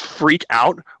anybody else freak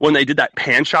out when they did that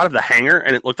pan shot of the hangar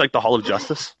and it looked like the Hall of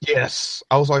Justice? Yes.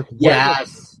 I was like, what?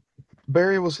 Yes.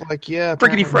 Barry was like, yeah,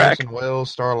 Frickety frack.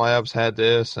 Wells, Star Labs had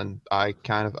this, and I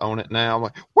kind of own it now. I'm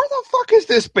like, where the fuck has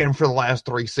this been for the last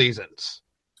 3 seasons?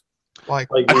 Like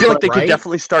I feel like they could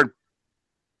definitely start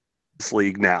this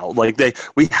league now. Like,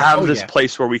 we have this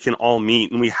place where we can all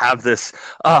meet, and we have this.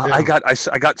 I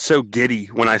got so giddy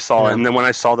when I saw it, and then when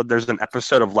I saw that there's an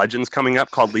episode of Legends coming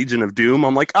up called Legion of Doom,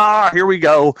 I'm like, here we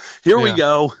go, we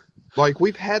go. Like,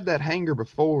 we've had that hangar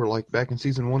before, like back in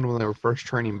season 1 when they were first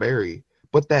training Barry.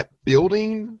 But that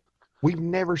building, we've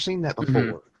never seen that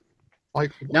before.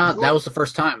 Like, no, that was the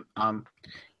first time.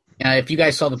 If you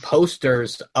guys saw the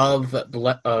posters of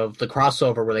the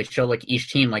crossover where they show, like,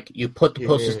 each team, like, you put the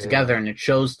posters together and it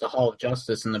shows the Hall of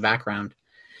Justice in the background,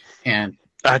 and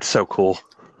that's so cool.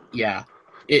 Yeah,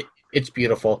 it's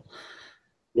beautiful.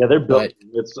 Yeah, they're built.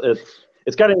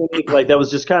 It's kind of unique. Like, that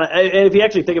was just kind of. And if you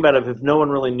actually think about it, if no one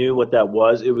really knew what that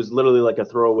was, it was literally like a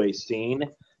throwaway scene.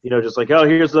 Just like, oh,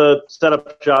 here's a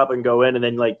setup shop, and go in, and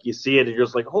then, like, you see it, and you're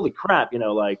just like, holy crap,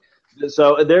 like.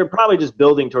 So they're probably just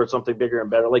building towards something bigger and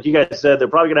better. Like you guys said, they're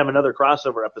probably going to have another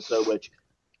crossover episode, which,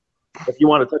 if you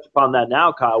want to touch upon that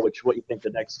now, Kyle, what you think the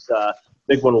next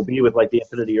big one will be with, like, the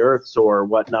Infinity Earths or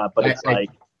whatnot. But I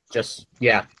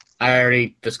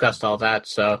already discussed all that.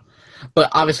 So, but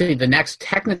obviously the next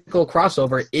technical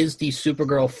crossover is the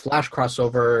Supergirl Flash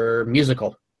crossover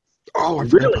musical. Oh, I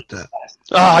forgot about that.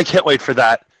 Oh, I can't wait for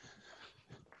that.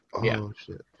 Oh,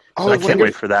 shit. I can't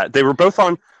wait for that. They were both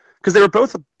on, because they were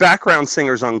both background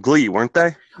singers on Glee, weren't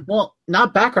they? Well,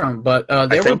 not background, but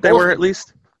they were at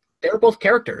least. They were both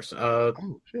characters,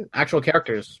 actual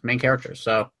characters, main characters.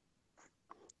 So.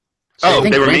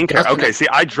 They were main characters. Okay, see,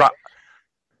 I dropped.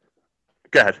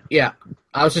 Go ahead. Yeah,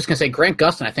 I was just gonna say Grant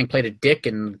Gustin, I think, played a dick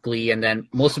in Glee, and then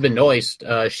Melissa Benoist,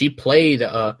 she played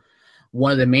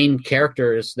one of the main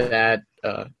characters that.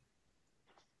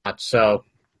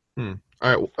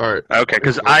 All right. Okay,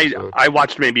 because I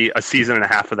watched maybe a season and a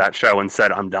half of that show and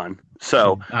said I'm done.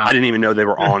 So I didn't even know they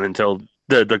were on until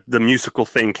the musical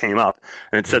thing came up,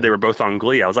 and it said they were both on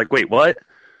Glee. I was like, wait, what?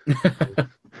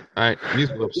 All right,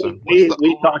 musical episode. We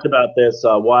talked about this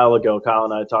a while ago. Kyle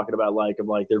and I talking about like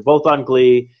they're both on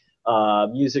Glee.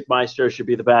 Music Maestro should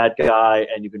be the bad guy,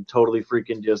 and you can totally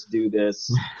freaking just do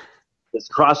this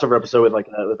crossover episode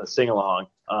with a sing along.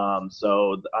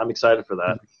 So I'm excited for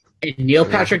that. And Neil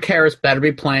Patrick Harris better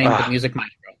be playing the Music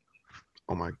Maestro.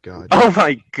 Oh my god! Oh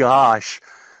my gosh!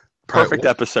 Perfect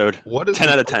episode. What is 10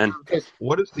 out of 10?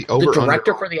 What is the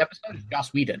director for the episode is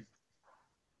Joss Whedon.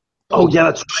 Oh yeah,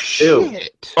 that's true.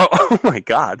 Oh my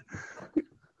god!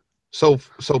 So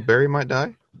Barry might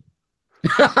die.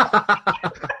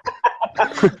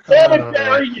 Damn it,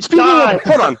 Barry, you died!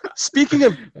 Hold on.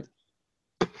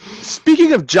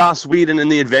 Speaking of Joss Whedon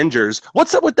and the Avengers,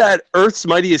 what's up with that Earth's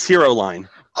Mightiest Hero line?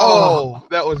 Oh,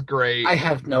 that was great. I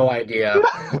have no idea.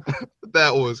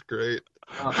 That was great.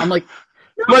 I'm like,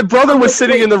 My brother was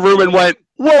sitting in the room and went,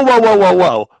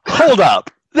 whoa. Hold up.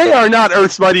 They are not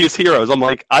Earth's Mightiest Heroes. I'm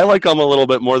like, I like them a little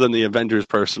bit more than the Avengers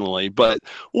personally, but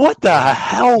what the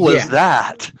hell was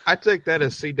that? I take that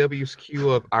as CW's cue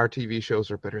of our TV shows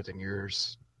are better than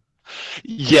yours.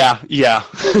 Yeah.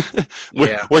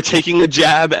 We're taking a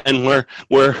jab and we're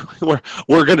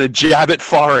gonna jab it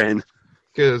far in.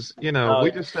 Because,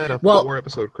 we just had a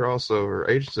 4-episode crossover.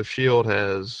 Agents of S.H.I.E.L.D.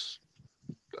 has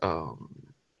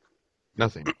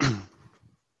nothing.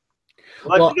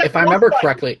 Well, if I remember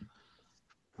correctly,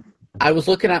 I was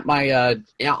looking at my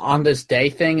on this day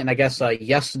thing, and I guess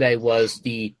yesterday was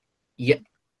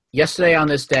yesterday on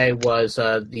this day was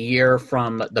the year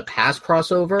from the past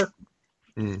crossover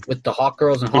with the Hawk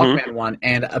Girls and Hawkman one,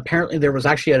 and apparently there was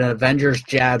actually an Avengers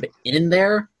jab in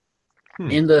there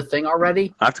in the thing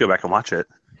already. I have to go back and watch it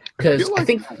Because I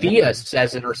think Thea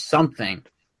says it or something.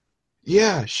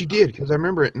 Yeah, she did, because I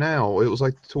remember it now. It was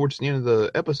like towards the end of the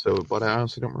episode, but I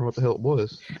honestly don't remember what the hell it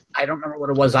was. I don't remember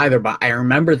what it was either, but I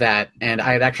remember that, and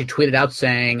I had actually tweeted out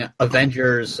saying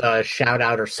Avengers shout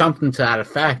out or something to that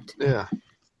effect. Yeah.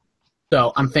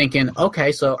 So I'm thinking,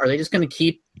 okay, so are they just going to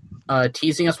keep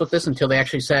teasing us with this until they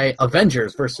actually say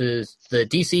Avengers versus the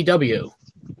DCW?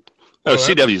 Oh,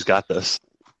 CW's got this.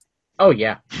 Oh,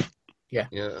 yeah. Yeah,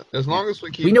 as long as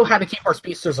we keep... We know how to keep our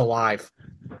speedsters alive.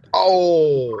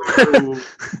 Oh! Well,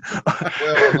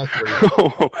 that's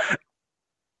right.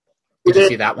 Did you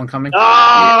see that one coming?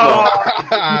 Oh!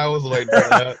 I was waiting for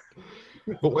that.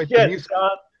 But wait,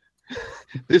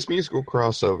 this musical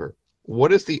crossover,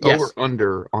 what is the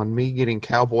over-under on me getting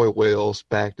Cowboy Wales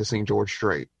back to sing George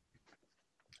Strait?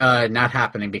 Not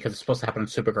happening, because it's supposed to happen on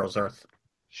Supergirl's Earth.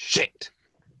 Shit!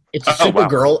 It's a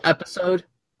Supergirl episode.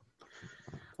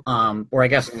 Where I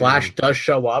guess Flash does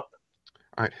show up.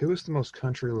 All right, who is the most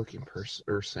country-looking person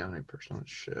or sounding person on the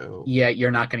show? Yeah,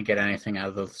 you're not going to get anything out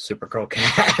of the Supergirl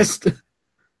cast.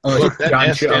 Look, that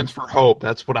S stands for hope.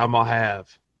 That's what I'm gonna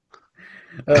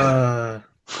have.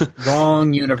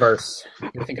 Wrong universe.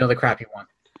 You're thinking of the crappy one.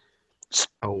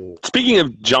 Oh. Speaking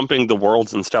of jumping the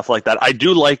worlds and stuff like that, I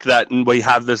do like that we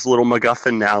have this little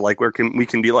MacGuffin now. Like we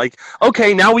can be like,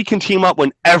 okay, now we can team up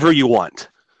whenever you want.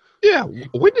 Yeah,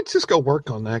 when did Cisco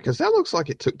work on that? Because that looks like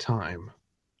it took time.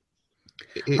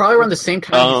 Probably around the same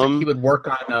time he would work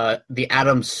on the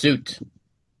Atom suit.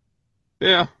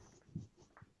 Yeah.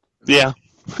 Yeah.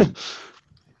 We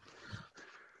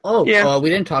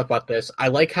didn't talk about this. I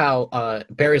like how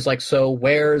Barry's like, so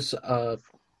where's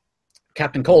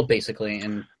Captain Cold, basically?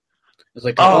 And it's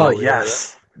like,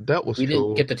 yes. That was we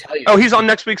didn't get to tell you. Oh, he's on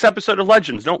next week's episode of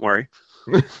Legends. Don't worry.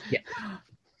 Yeah.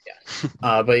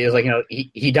 But he was like,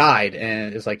 he died,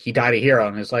 and it's like he died a hero,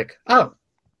 and it's like, oh,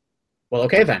 well,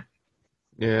 okay then.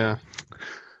 Yeah.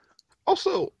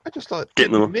 Also, I just thought,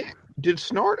 did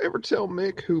Snart ever tell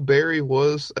Mick who Barry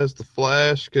was as the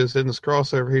Flash? Because in this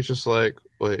crossover, he's just like,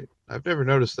 wait, I've never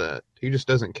noticed that. He just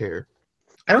doesn't care.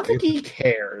 I don't think he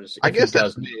cares. I guess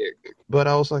that's Mick, but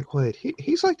I was like, wait,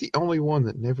 he's like the only one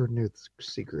that never knew the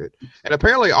secret. And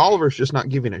apparently Oliver's just not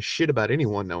giving a shit about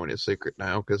anyone knowing his secret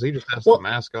now, because he just has the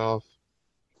mask off.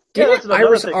 Didn't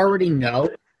Iris already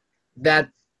know that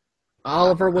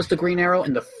Oliver was the Green Arrow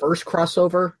in the first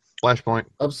crossover? Flashpoint.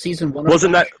 Of season 1?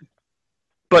 Wasn't that...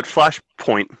 But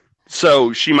Flashpoint.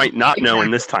 So she might not know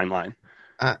in this timeline.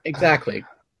 Exactly.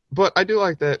 But I do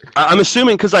like that. I'm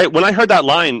assuming, because when I heard that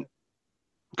line...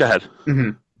 Go ahead. Mm-hmm.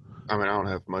 I mean, I don't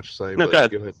have much to say. No,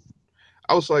 but go ahead.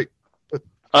 I was like...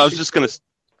 I was just going to...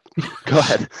 Go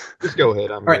ahead. Just go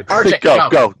ahead. I'm right, ready.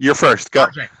 RJ, go. You're first. Go. RJ.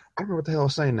 I don't remember what the hell I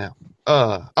was saying now.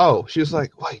 She was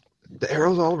like, wait, the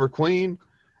Arrow's Oliver Queen?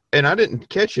 And I didn't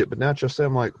catch it, but now just say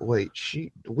I'm like, wait,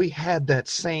 we had that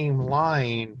same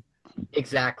line.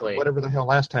 Exactly. Whatever the hell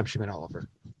last time she met Oliver.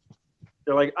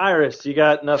 They're like, Iris, you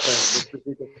got nothing.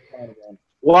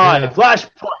 Why? Yeah.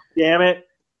 Flashpoint, damn it.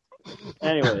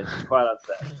 Anyways, quite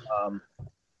upset.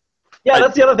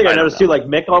 That's the other thing I noticed too. Like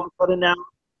Mick all of a sudden now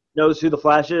knows who the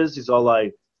Flash is. He's all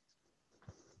like,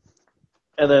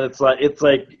 and then it's like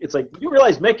you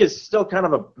realize Mick is still kind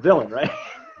of a villain, right?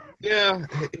 Yeah,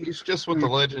 he's just with the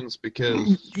Legends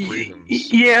because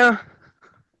reasons. Yeah.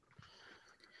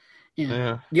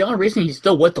 The only reason he's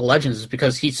still with the Legends is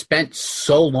because he spent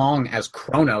so long as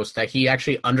Kronos that he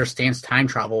actually understands time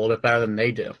travel a little bit better than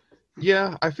they do.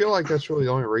 Yeah, I feel like that's really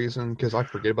the only reason, because I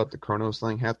forget about the Kronos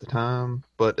thing half the time,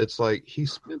 but it's like he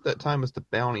spent that time as the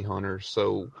bounty hunter,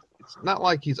 so it's not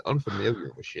like he's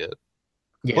unfamiliar with shit.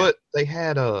 Yeah. But they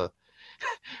had I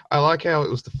like how it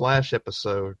was the Flash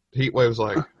episode. Heatwave was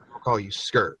like, "I'll call you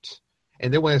Skirt,"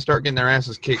 and then when they start getting their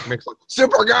asses kicked, Mick's like,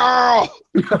 "Supergirl!"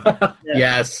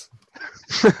 Yes.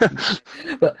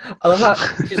 But I love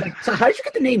how she's like, "So how did you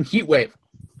get the name Heatwave?"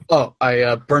 "Oh,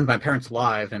 I burned my parents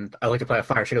alive, and I like to play a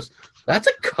fire." She goes, "That's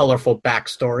a colorful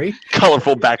backstory."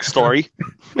 Colorful backstory.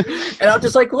 And I'm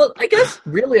just like, well, I guess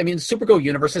really, I mean, Supergirl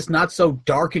universe is not so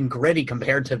dark and gritty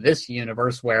compared to this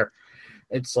universe where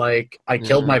it's like I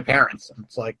killed my parents.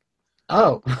 It's like,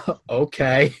 oh,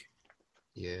 okay.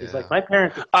 Yeah. He's like, my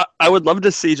parents. I would love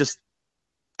to see just.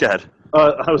 Go ahead.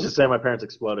 I was just saying, my parents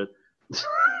exploded.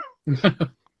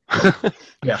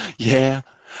 Yeah. Yeah.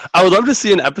 I would love to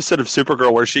see an episode of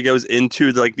Supergirl where she goes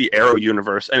into the Arrow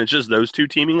universe and it's just those two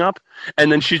teaming up, and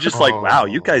then she's just like, "Wow,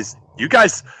 you guys,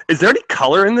 is there any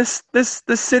color in this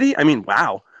city? I mean,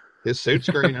 wow." His suit's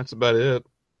green. That's about it.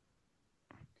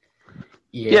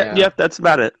 Yeah, that's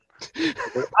about it. I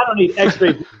don't need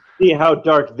X-rays to see how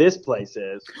dark this place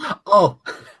is. Oh,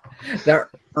 that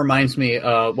reminds me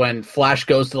when Flash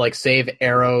goes to like save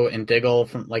Arrow and Diggle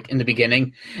from like in the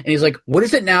beginning, and he's like, "What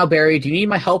is it now, Barry? Do you need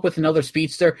my help with another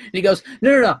speedster?" And he goes,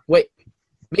 No, wait,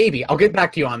 maybe I'll get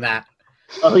back to you on that.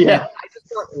 Oh yeah, I just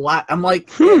start I'm like,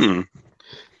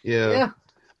 Yeah.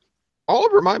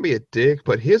 Oliver might be a dick,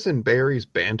 but his and Barry's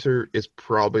banter is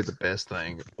probably the best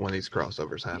thing when these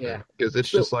crossovers happen. Because it's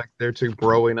just like they're two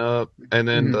broing up, and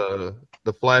then the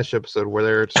Flash episode where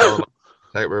they're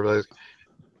everybody's,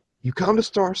 "You come to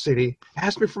Star City,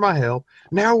 ask me for my help.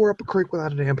 Now we're up a creek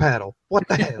without a damn paddle. What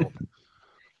the hell?"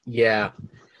 Yeah.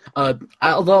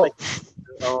 Although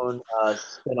own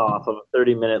spin-off of a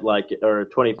 30-minute or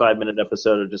 25-minute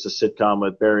episode of just a sitcom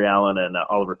with Barry Allen and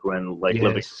Oliver Quinn living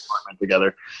in an apartment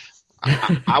together.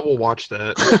 I will watch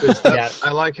that.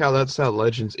 I like how that's how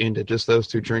Legends ended, just those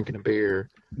two drinking a beer.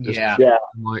 Yeah.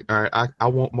 I'm like, all right, I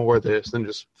want more of this. Then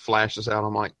just flashes out.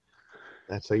 I'm like,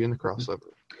 that's how you in the crossover.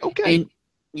 Okay. And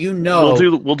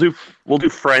we'll do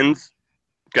Friends.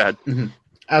 Go ahead. Mm-hmm.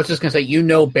 I was just gonna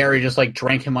say, Barry just like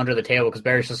drank him under the table because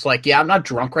Barry's just like, "Yeah, I'm not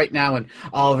drunk right now," and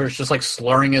Oliver's just like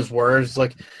slurring his words,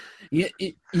 like, you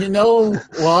know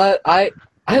what? I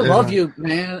love you,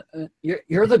 man.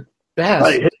 You're the best.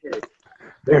 Right.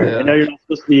 Barry, I know you're not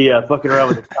supposed to be fucking around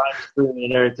with the time stream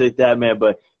and everything like that, man,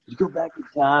 but you go back in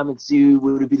time and see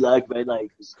what would it be like if I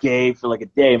was gay for like a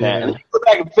day, man. And then you go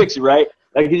back and fix it, right?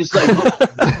 Like you just I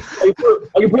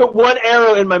can put one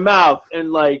arrow in my mouth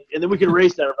and then we can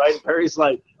erase that, right? And Barry's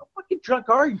like, "How fucking drunk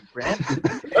are you, Brad?"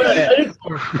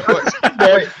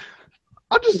 Wait,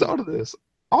 I just thought of this.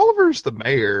 Oliver's the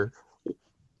mayor.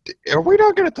 Are we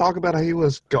not going to talk about how he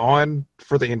was gone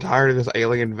for the entirety of this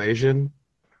alien invasion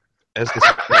as the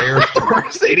mayor of Star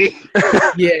City?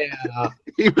 Yeah.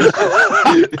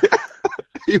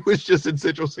 He was just in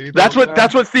Central City. That's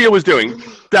what Thea was doing.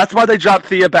 That's why they dropped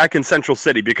Thea back in Central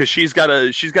City, because she's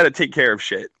gotta take care of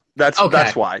shit. That's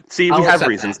why. See, we have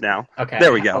reasons now. Okay.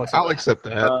 There we go. I'll accept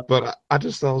that. But I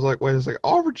was like, wait a second.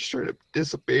 Oliver just straight up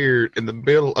disappeared in the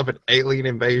middle of an alien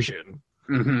invasion.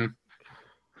 Mm-hmm.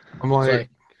 I'm like,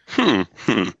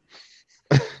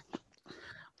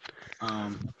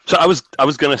 So I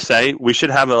was gonna say we should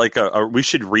have we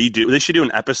should redo. They should do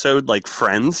an episode like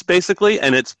Friends, basically,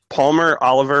 and it's Palmer,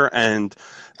 Oliver, and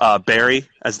Barry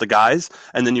as the guys,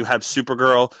 and then you have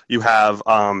Supergirl, you have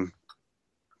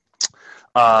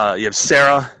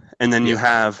Sarah, and then you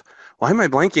have. Why am I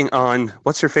blanking on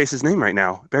what's her face's name right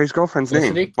now? Barry's girlfriend's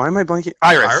name. Why am I blanking?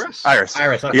 Iris.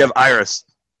 Okay. You have Iris.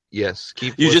 yes.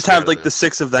 You just have like the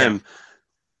six of them.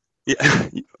 Yeah,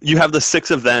 you have the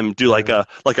six of them do like a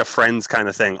Friends kind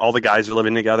of thing. All the guys are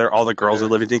living together, all the girls are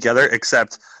living together,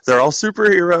 except they're all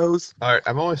superheroes. All right,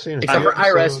 I've only seen except for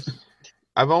Iris.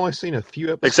 I've only seen a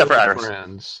few episodes Except for of Iris.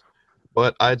 Friends,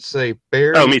 but I'd say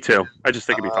Barry. Oh, me too. I just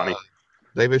think it'd be funny.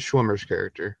 David Schwimmer's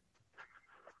character.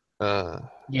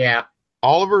 Yeah.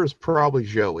 Oliver is probably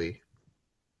Joey,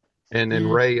 and then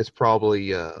Ray is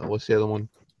probably what's the other one?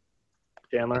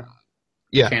 Chandler.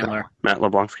 Yeah, Chandler. Matt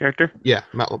LeBlanc's character. Yeah,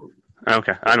 Matt.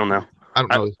 Okay, I don't know. I don't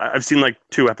know. I've seen like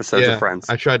 2 episodes of Friends.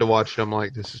 I tried to watch it. I'm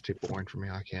like, this is too boring for me.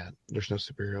 I can't. There's no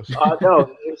superheroes.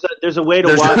 No, there's a way to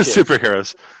There's watch no it.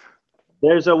 superheroes.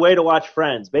 There's a way to watch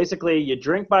Friends. Basically, you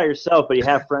drink by yourself, but you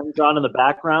have friends on in the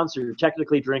background, so you're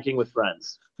technically drinking with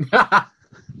friends. Well,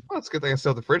 it's a good thing I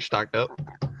still have the fridge stocked up.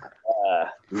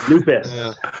 Lupus.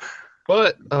 Yeah.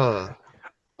 But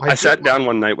I sat down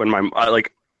one night when my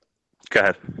Go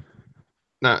ahead.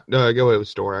 No, go ahead with the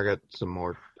story. I got some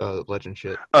more legend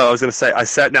shit. Oh, I was gonna say I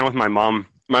sat down with my mom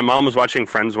My mom was watching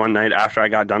Friends one night after I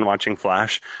got done watching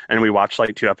Flash, and we watched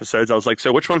like 2 episodes. I was like,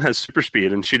 so which one has super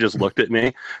speed? And she just looked at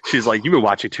me. She's like, you've been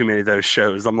watching too many of those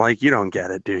shows. I'm like, you don't get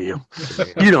it, do you?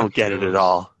 You don't get it at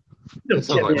all. Don't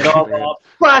get me at all.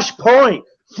 Flashpoint!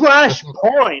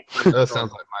 Flashpoint! That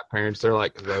sounds like my parents. They're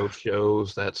like, those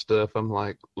shows, that stuff. I'm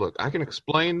like, look, I can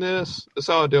explain this. That's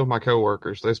how I deal with my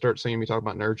coworkers. They start seeing me talk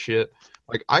about nerd shit.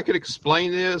 Like, I could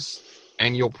explain this,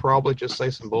 and you'll probably just say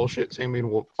some bullshit to me,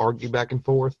 and we'll argue back and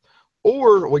forth.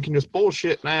 Or we can just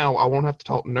bullshit now. I won't have to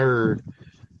talk nerd,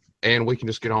 and we can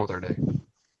just get on with our day.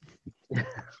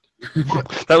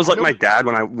 That was like my dad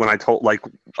when I told, like,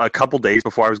 a couple days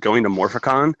before I was going to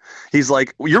Morphicon. He's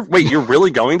like, you're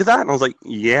really going to that? And I was like,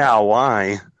 yeah,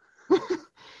 why?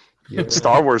 Yeah.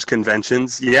 Star Wars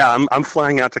conventions. Yeah, I'm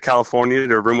flying out to California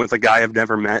to room with a guy I've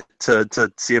never met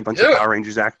to see a bunch of Power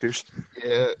Rangers actors.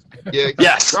 Yeah.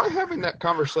 Yes. Try having that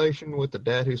conversation with the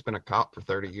dad who's been a cop for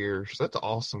 30 years. That's an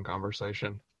awesome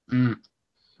conversation. Mm.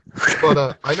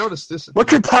 But I noticed this. What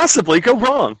could possibly go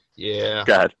wrong? Yeah.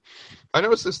 God. I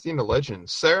noticed this in the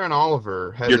Legends. Sarah and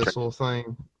Oliver had this little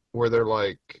thing where they're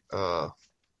like, I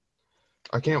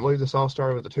can't believe this all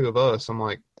started with the two of us. I'm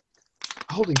like,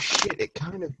 holy shit, it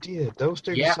kind of did. Those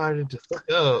two decided to fuck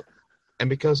up, and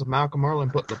because of Malcolm Merlin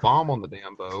putting the bomb on the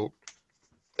damn boat,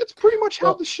 that's pretty much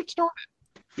how this shit started.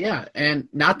 Yeah, and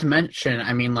not to mention,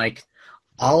 I mean, like,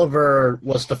 Oliver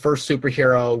was the first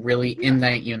superhero really in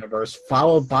that universe,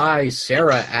 followed by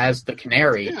Sarah as the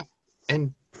Canary. Yeah,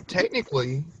 and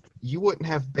technically, you wouldn't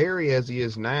have Barry as he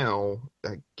is now.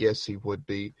 I guess he would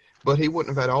be, but he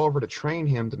wouldn't have had Oliver to train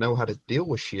him to know how to deal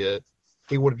with shit.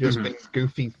 He would have just been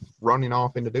goofy running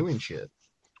off into doing shit.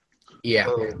 Yeah.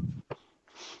 So,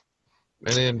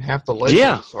 and then half the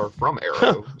Legends are from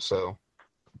Arrow, so.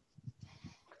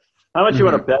 How much you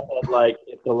want to bet that, like,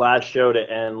 if the last show to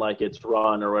end, like, its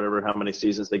run or whatever, how many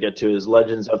seasons they get to, is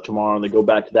Legends up tomorrow, and they go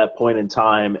back to that point in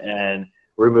time and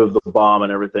remove the bomb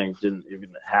and everything didn't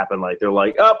even happen. Like, they're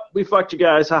like, oh, we fucked you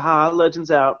guys. Haha,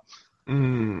 Legends out.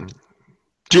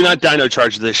 Do not dino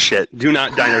charge this shit. Do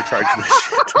not dino charge this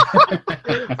shit.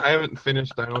 I haven't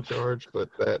finished Dino Charge, but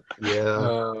that,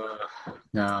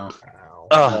 No.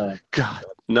 Oh God,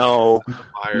 no.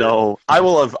 I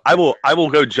will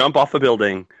go jump off a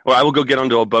building, or I will go get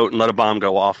onto a boat and let a bomb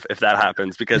go off if that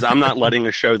happens, because I'm not letting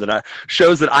a shows that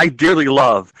I dearly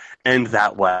love end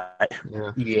that way.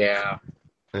 Yeah.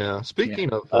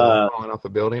 Speaking of falling off a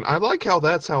building, I like how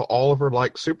that's how Oliver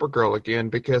liked Supergirl again,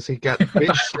 because he got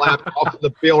bitch slapped off the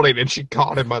building and she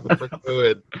caught him by the freaking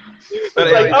hood.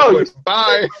 Like, oh,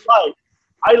 bye.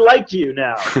 I like you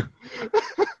now.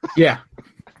 Yeah.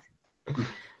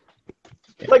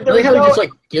 Like, I like how he just,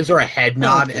 like, gives her a head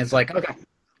nod and it's like, okay.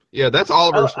 Yeah, that's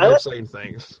Oliver's way of saying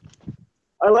things.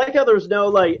 I like how there's no,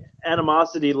 like,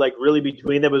 animosity, like, really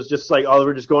between them. It was just, like,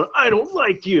 Oliver just going, I don't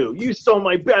like you. You stole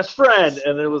my best friend.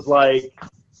 And it was like,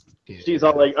 she's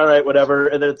all like, all right, whatever.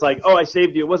 And then it's like, oh, I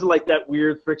saved you. It wasn't like that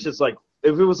weird friction. Like,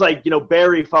 if it was like, you know,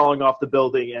 Barry falling off the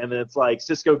building and then it's like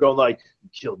Cisco going like, you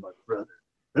killed my brother.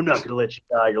 I'm not going to let you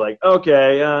die. You're like,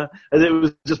 okay. And it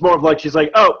was just more of like, she's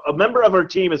like, oh, a member of our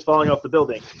team is falling off the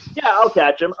building. Yeah, I'll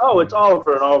catch him. Oh, it's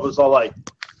Oliver. And Oliver's all like,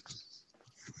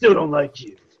 still don't like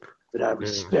you. But I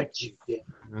respect you.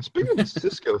 Now, speaking of the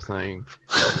Cisco thing,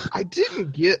 I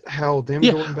didn't get how them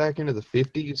going back into the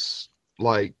 50s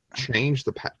like changed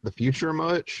the future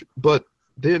much. But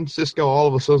then Cisco all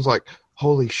of a sudden's like,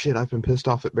 holy shit, I've been pissed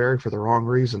off at Barry for the wrong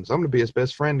reasons. I'm going to be his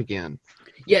best friend again.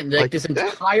 Yeah, like this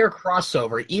entire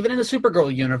crossover, even in the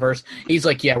Supergirl universe, he's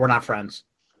like, yeah, we're not friends.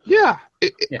 Yeah.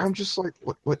 I'm just like,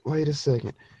 wait a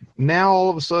second. Now all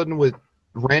of a sudden with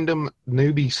random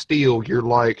newbie Steel, you're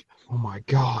like, oh my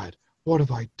God. What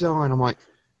have I done? I'm like,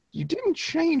 you didn't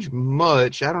change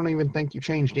much. I don't even think you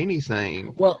changed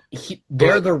anything. Well,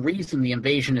 they're the reason the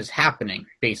invasion is happening,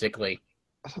 basically.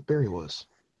 I thought Barry was.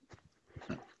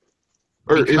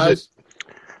 Or because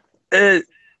is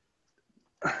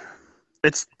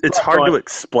it's hard to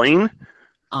explain.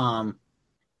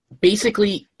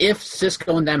 Basically, if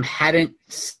Cisco and them hadn't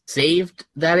saved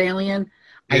that alien,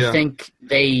 I think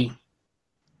they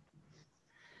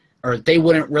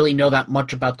wouldn't really know that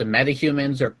much about the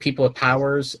metahumans or people with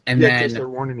powers. And then there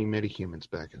weren't any metahumans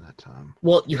back in that time.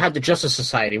 Well, you had the Justice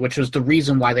Society, which was the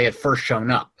reason why they had first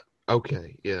shown up.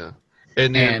 Okay, yeah.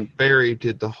 And then Barry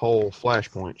did the whole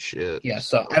Flashpoint shit. Yeah,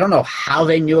 so I don't know how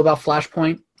they knew about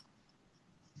Flashpoint.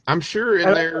 I'm sure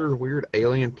in their weird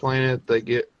alien planet they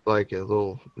get like a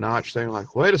little notch thing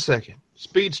like, wait a second,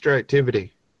 speedster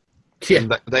activity. Yeah.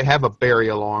 And they have a Barry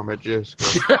alarm. It just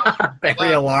goes,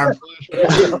 Barry alarm.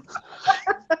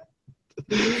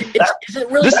 Is it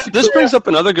really this brings up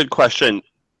another good question.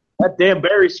 That damn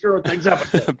Barry screwing things up.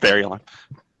 Barry Allen.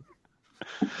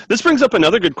 This brings up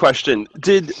another good question.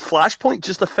 Did Flashpoint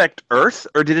just affect Earth,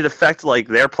 or did it affect, like,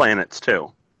 their planets,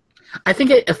 too? I think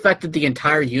it affected the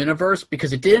entire universe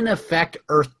because it didn't affect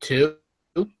Earth 2,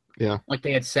 like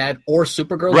they had said, or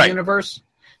Supergirl's universe.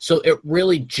 So it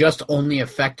really just only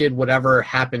affected whatever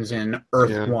happens in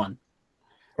Earth 1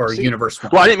 or Universe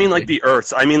 1. Well, I didn't mean like the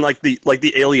Earths. I mean like the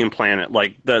alien planet,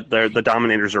 like the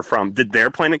Dominators are from. Did their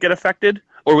planet get affected,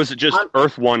 or was it just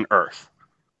Earth 1 Earth?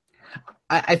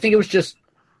 I think it was just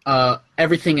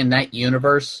everything in that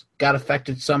universe got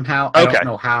affected somehow. I don't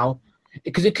know how.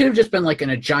 Because it could have just been like in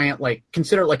a giant, like,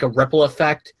 consider it like a ripple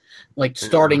effect, like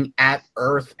starting at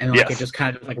Earth and like it just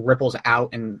kind of like ripples out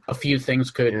and a few things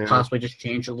could possibly just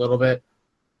change a little bit.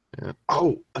 Yeah.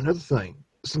 Oh, another thing.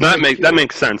 That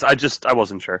makes sense. I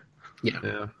wasn't sure.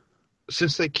 Yeah.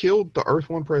 Since they killed the Earth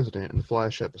 1 president in the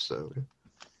Flash episode,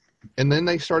 and then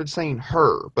they started saying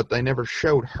her, but they never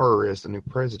showed her as the new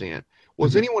president.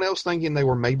 Was anyone else thinking they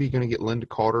were maybe going to get Linda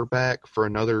Carter back for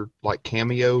another, like,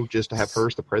 cameo just to have her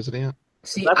as the president?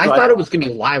 See, I thought it was going to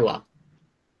be Lila.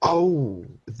 Oh,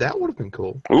 that would have been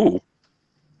cool. Ooh.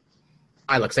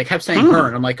 Lila, because they kept saying her,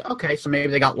 and I'm like, okay, so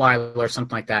maybe they got Lila or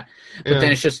something like that. But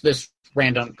then it's just this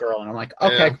random girl, and I'm like,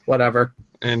 okay, whatever.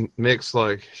 And Nick's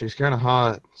like, she's kind of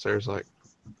hot. Sarah's like,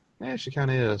 yeah, she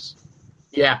kind of is.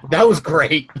 Yeah, that was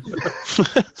great.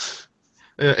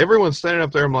 Yeah, everyone's standing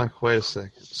up there. I'm like, wait a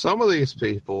second. Some of these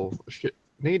people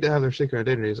need to have their secret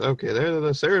identities. Okay,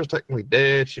 Sarah's technically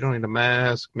dead. She don't need a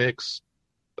mask. Mick's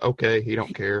okay. He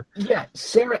don't care. Yeah,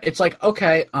 Sarah. It's like,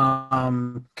 okay.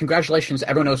 Congratulations.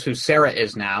 Everyone knows who Sarah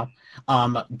is now.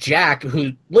 Jack,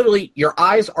 who literally your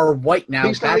eyes are white now.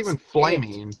 He's not even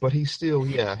flaming, but he's still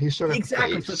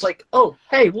exactly. So it's like, oh,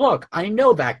 hey, look, I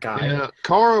know that guy. Yeah,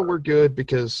 Kara, we're good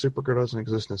because Supergirl doesn't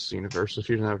exist in this universe, so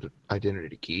she doesn't have an identity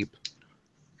to keep.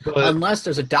 But, unless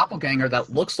there's a doppelganger that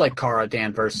looks like Kara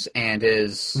Danvers and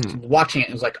is watching it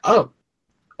and is like, oh,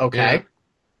 okay. Yeah.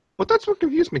 But that's what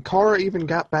confused me. Kara even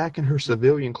got back in her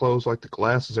civilian clothes, like the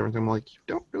glasses, everything. I'm like, you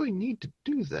don't really need to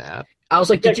do that. I was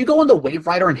like, did you go on the Wave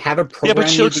Rider and have it programmed? Yeah, but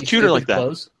she looks cuter like that.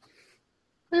 Clothes?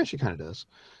 Yeah, she kind of does.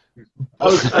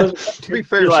 To be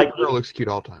fair, Supergirl looks cute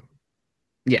all the time.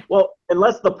 Yeah. Well,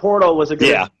 unless the portal was a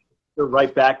good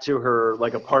right back to her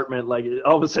like apartment, like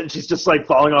all of a sudden she's just like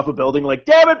falling off a building, like,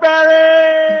 damn it,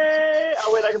 Barry!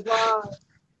 Oh wait, I can fly.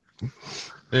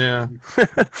 Yeah.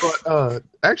 But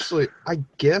actually, I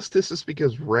guess this is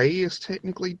because Ray is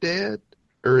technically dead,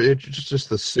 or it's just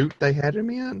the suit they had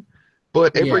him in.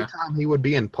 But every time he would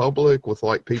be in public with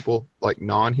like people like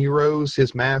non-heroes,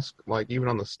 his mask, like even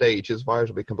on the stage, his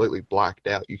visor would be completely blacked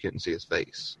out. You couldn't see his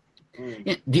face.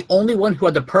 Yeah, the only one who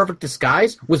had the perfect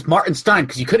disguise was Martin Stein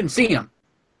because you couldn't see him.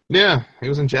 Yeah, he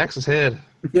was in Jax's head.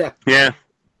 Yeah. Yeah.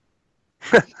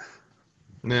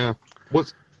 Yeah.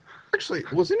 Was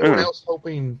anyone else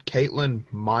hoping Caitlin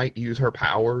might use her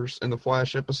powers in the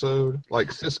Flash episode?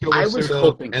 Like Cisco would suit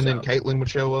up and then Caitlin would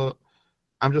show up?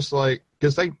 I'm just like,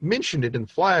 because they mentioned it in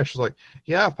Flash, like,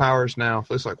 yeah, I have powers now.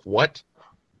 It's like, what?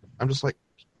 I'm just like,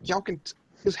 y'all can,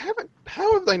 because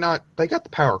how have they not, they got the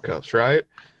power cuffs, right?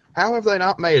 How have they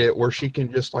not made it where she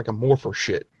can just like a morpher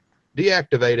shit,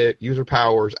 deactivate it, use her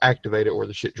powers, activate it where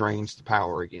the shit drains the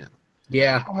power again?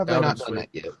 Yeah. How have they not done that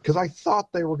yet? Because I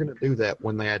thought they were going to do that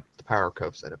when they had the power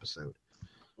cuffs that episode.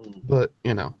 But,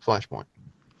 Flashpoint.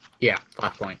 Yeah,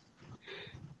 Flashpoint.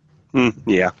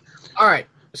 Yeah. All right.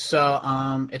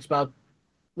 So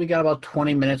we got about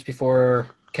 20 minutes before,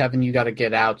 Kevin, you got to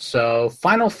get out. So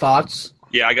final thoughts.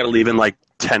 Yeah, I got to leave in like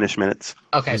 10-ish minutes.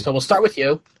 Okay, so we'll start with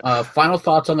you. Final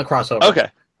thoughts on the crossover. Okay.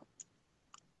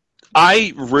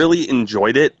 I really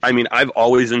enjoyed it. I mean, I've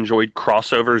always enjoyed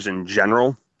crossovers in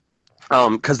general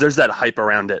because there's that hype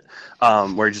around it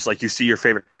where just like you see your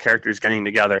favorite characters getting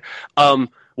together.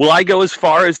 Will I go as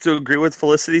far as to agree with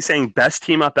Felicity saying best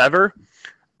team up ever?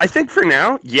 I think for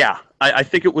now, yeah. I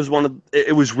think it was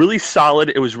it was really solid.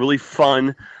 It was really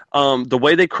fun. The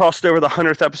way they crossed over the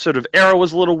 100th episode of Arrow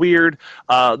was a little weird.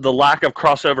 The lack of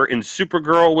crossover in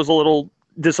Supergirl was a little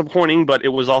disappointing, but it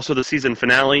was also the season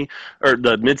finale, or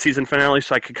the mid-season finale,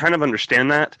 so I could kind of understand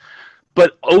that.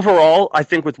 But overall, I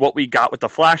think with what we got with the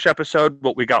Flash episode,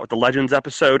 what we got with the Legends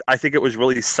episode, I think it was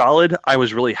really solid. I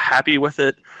was really happy with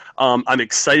it. I'm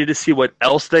excited to see what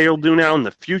else they'll do now in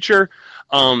the future.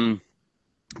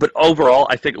 But overall,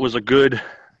 I think it was a good...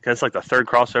 It's like the third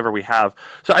crossover we have.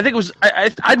 So I think it was.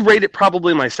 I'd rate it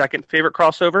probably my second favorite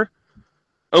crossover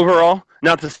overall.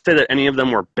 Not to say that any of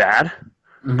them were bad,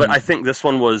 but I think this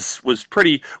one was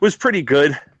pretty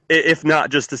good. if not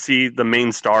just to see the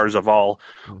main stars of all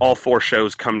 4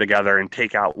 shows come together and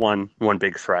take out one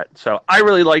big threat. So I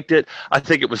really liked it. I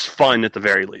think it was fun at the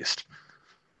very least.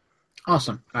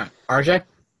 Awesome. All right. RJ?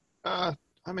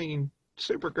 I mean,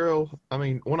 Supergirl, I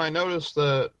mean, when I noticed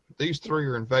that these 3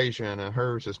 are Invasion and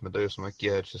hers is Medusa, I'm like,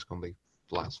 yeah, it's just going to be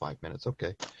the last 5 minutes.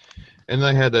 Okay. And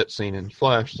they had that scene in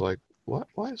Flash, like, what?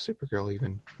 Why is Supergirl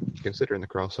even considering the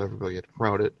crossover, but you had to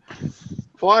promote it?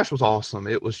 Flash was awesome.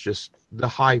 It was just, the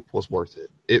hype was worth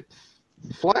it.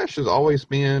 Flash has always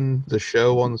been the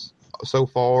show on so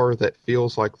far that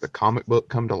feels like the comic book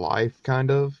come to life, kind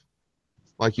of.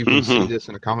 Like you can see this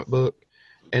in a comic book.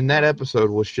 And that episode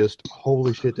was just,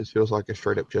 holy shit, this feels like a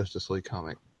straight-up Justice League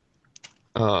comic.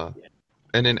 And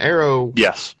then Arrow...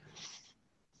 Yes.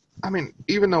 I mean,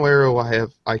 even though Arrow,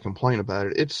 I complain about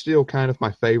it, it's still kind of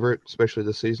my favorite, especially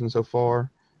this season so far.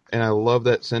 And I love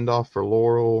that send-off for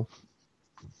Laurel.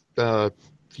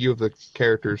 Few of the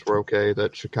characters were okay.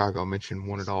 That Chicago mention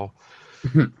won it all.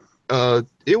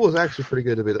 It was actually pretty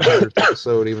good to be the 100th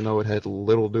episode, even though it had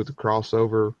little to do with the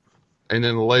crossover. And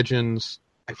then the Legends...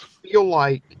 I feel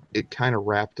like it kind of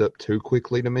wrapped up too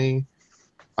quickly to me.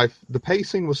 The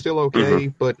pacing was still okay,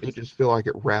 but it just feel like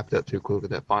it wrapped up too quickly,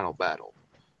 that final battle.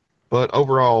 But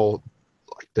overall,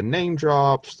 like the name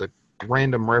drops, the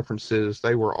random references,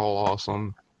 they were all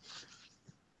awesome.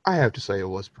 I have to say it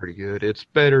was pretty good. It's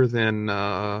better than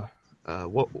not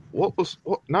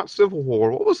Civil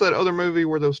War. What was that other movie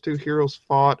where those 2 heroes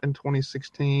fought in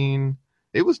 2016?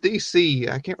 It was DC.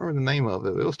 I can't remember the name of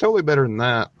it. It was totally better than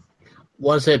that.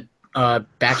 Was it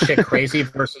Batshit Crazy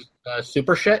versus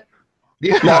Super Shit?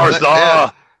 Yeah,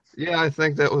 Martha! Yeah, I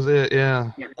think that was it,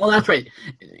 yeah. Oh, that's right.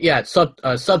 Yeah,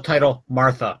 subtitle,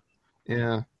 Martha.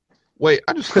 Yeah. Wait,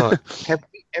 I just thought, have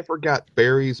we ever got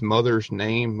Barry's mother's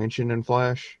name mentioned in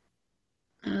Flash?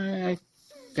 I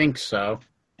think so.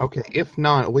 Okay, if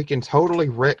not, we can totally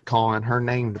retcon her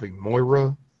name to be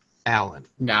Moira Allen.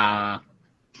 Nah.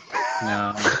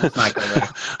 No, it's not good.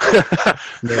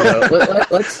 No,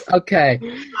 let's. Okay.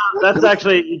 That's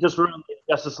actually, you just ruined the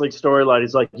Justice League storyline.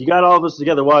 He's like, you got all this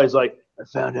together. Why? He's like, I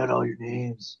found out all your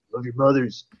names. Love your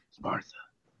mother's. It's Martha.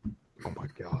 Oh my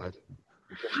god.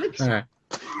 All right.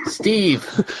 Steve,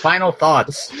 final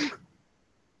thoughts.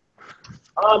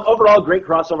 Overall, great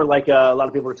crossover. Like a lot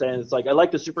of people were saying, it's like I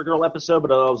like the Supergirl episode,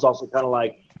 but I was also kind of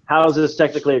like, how is this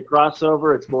technically a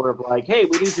crossover? It's more of like, hey,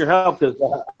 we need your help because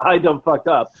I done fucked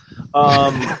up.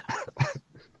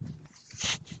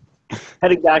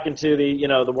 Heading back into the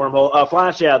the wormhole.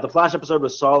 Flash, the Flash episode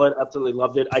was solid. Absolutely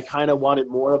loved it. I kind of wanted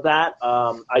more of that.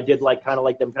 I did like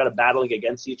them kind of battling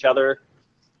against each other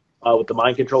with the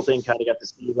mind control thing. Kind of got to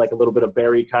see like a little bit of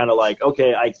Barry kind of like,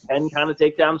 okay, I can kind of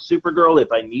take down Supergirl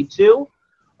if I need to.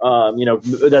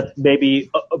 That maybe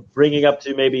bringing up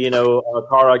to maybe,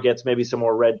 Kara gets maybe some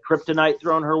more red kryptonite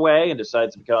thrown her way and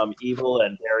decides to become evil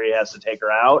and Barry has to take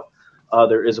her out.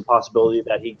 There is a possibility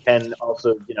that he can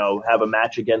also, have a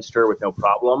match against her with no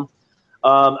problem.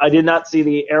 I did not see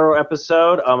the Arrow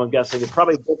episode. I'm guessing it's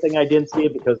probably a good thing I didn't see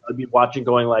it because I'd be watching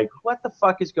going like, what the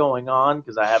fuck is going on?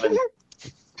 Because I haven't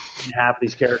seen half of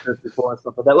these characters before and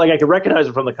stuff like that. Like I could recognize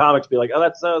them from the comics, be like, oh,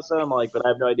 that's so. I'm like, but I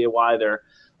have no idea why they're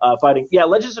fighting. Yeah,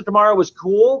 Legends of Tomorrow was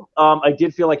cool. I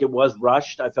did feel like it was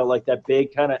rushed. I felt like that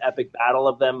big kind of epic battle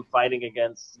of them fighting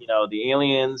against, the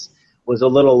aliens was a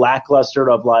little lackluster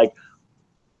of like,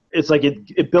 it's like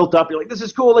it built up. You're like, this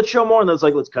is cool. Let's show more. And then it's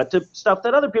like, let's cut to stuff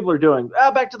that other people are doing.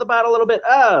 Back to the battle a little bit.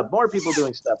 More people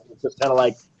doing stuff. It's just kind of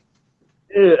like,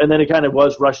 and then it kind of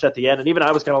was rushed at the end. And even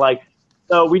I was kind of like,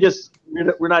 no, we're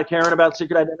not caring about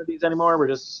secret identities anymore. We're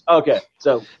just, okay.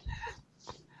 So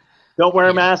don't wear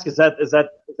a mask. Is that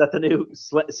the new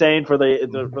saying for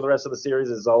the rest of the series?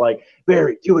 Is all like,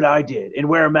 Barry, do what I did and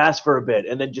wear a mask for a bit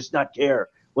and then just not care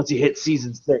once you hit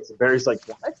season 6. And Barry's like,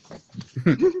 what?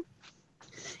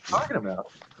 Talking about.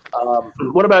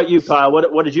 What about you, Kyle?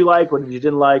 What did you like? What did you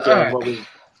didn't like?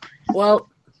 Well,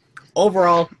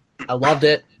 overall, I loved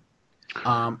it.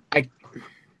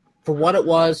 For what it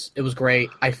was great.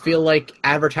 I feel like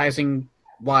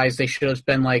advertising-wise, they should have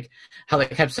been like how they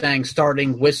kept saying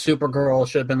starting with Supergirl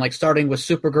should have been like starting with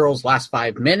Supergirl's last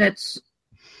 5 minutes.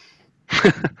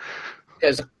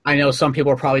 Because I know some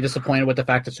people are probably disappointed with the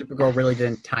fact that Supergirl really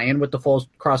didn't tie in with the full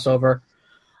crossover.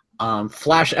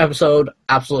 Flash episode,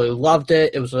 absolutely loved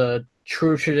it. It was a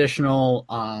true traditional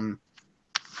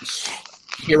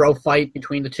hero fight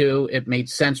between the two. It made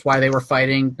sense why they were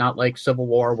fighting, not like Civil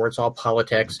War where it's all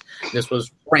politics. This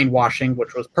was brainwashing,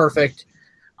 which was perfect.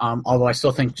 Although I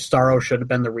still think Starro should have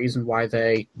been the reason why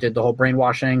they did the whole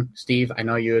brainwashing. Steve, I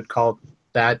know you had called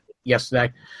that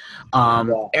yesterday.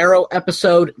 Arrow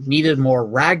episode needed more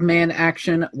Ragman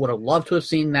action. Would have loved to have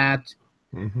seen that.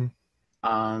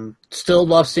 Still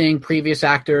love seeing previous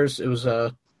actors. It was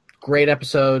a great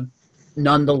episode.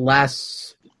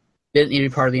 Nonetheless, didn't need to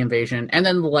be part of the invasion. And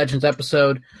then the Legends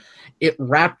episode, it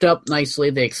wrapped up nicely.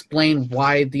 They explained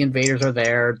why the invaders are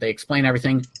there. They explain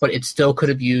everything, but it still could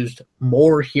have used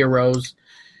more heroes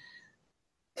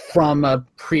from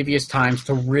previous times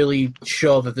to really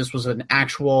show that this was an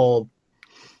actual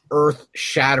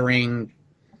earth-shattering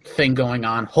thing going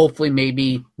on. Hopefully,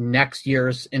 maybe next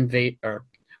year's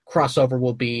crossover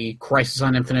will be Crisis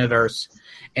on Infinite Earths,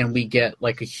 and we get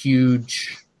like a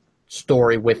huge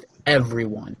story with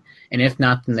everyone. And if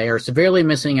not, then they are severely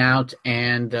missing out.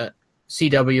 And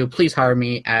CW, please hire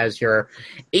me as your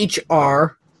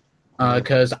HR,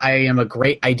 because I am a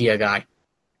great idea guy.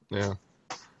 Yeah.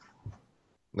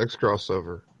 Next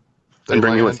crossover. And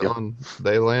bring me with you.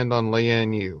 They land on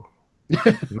Lian Yu.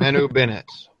 Manu Bennett,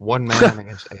 one man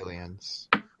against aliens.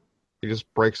 He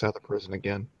just breaks out of prison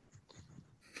again.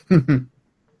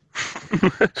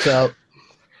 So,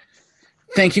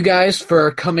 thank you guys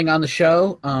for coming on the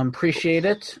show. Appreciate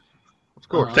it. Of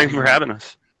course. Thank you for having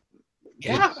us.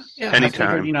 Yeah.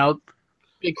 Anytime. I figured,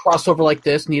 big crossover like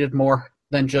this needed more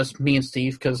than just me and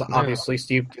Steve, because obviously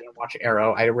Steve didn't watch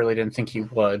Arrow. I really didn't think he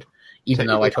would, even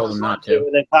though I told him not to.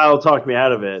 And then Kyle talked me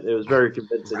out of it. It was very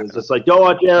convincing. It's just like, don't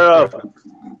watch Arrow.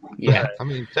 Yeah. I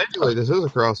mean, technically, this is a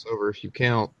crossover if you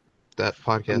count that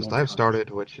podcast I've started,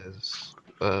 which is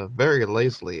very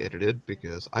lazily edited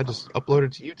because I just upload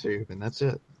it to YouTube and that's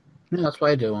it. Yeah, that's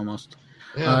what I do almost.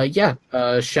 Yeah.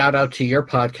 Shout out to your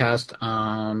podcast,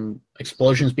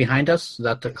 Explosions Behind Us. Is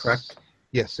that correct?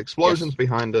 Yes, Explosions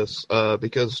Behind Us,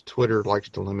 because Twitter likes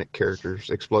to limit characters.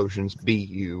 Explosions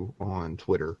BU on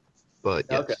Twitter. But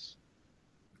yes. Okay.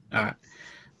 All right.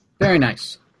 Very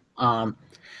nice.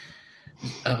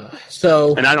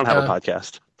 So. And I don't have a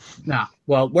podcast. No.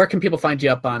 Well, where can people find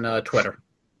you up on Twitter?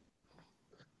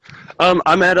 I'm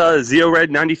at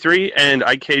ZeoRed93, and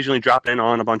I occasionally drop in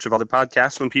on a bunch of other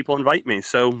podcasts when people invite me.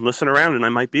 So listen around, and I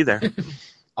might be there.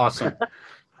 Awesome.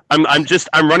 I'm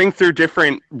running through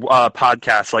different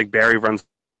podcasts, like Barry runs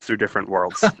through different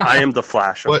worlds. I am the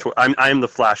Flash. I am the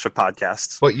Flash of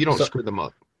podcasts. But you don't screw them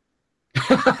up.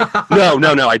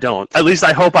 No, I don't. At least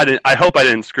I hope I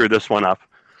didn't screw this one up.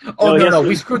 Oh no,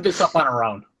 we screwed this up on our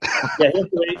own. Yeah,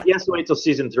 he has to wait till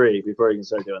season 3 before he can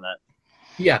start doing that.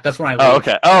 Yeah, that's when I leave.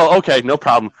 Okay, no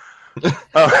problem.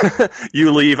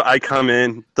 You leave, I come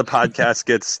in, the podcast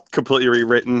gets completely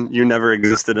rewritten. You never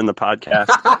existed in the podcast.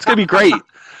 It's gonna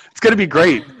be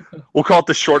great. We'll call it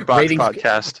the Short Box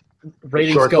Podcast.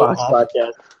 Ratings Short go Box up.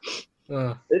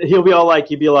 Podcast. He'll be like,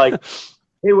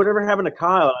 hey, whatever happened to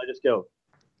Kyle? And I just go,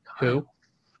 who?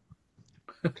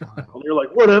 And you're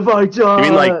like, what have I done? You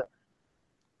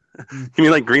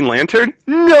mean like Green Lantern?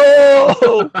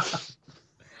 No.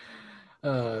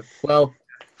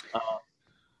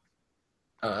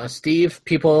 Steve,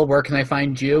 people, where can I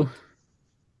find you?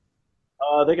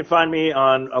 They can find me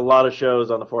on a lot of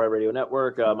shows on the 4i Radio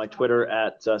Network. My Twitter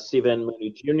at Stephen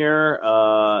Mooney Jr.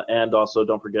 And also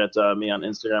don't forget me on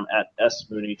Instagram at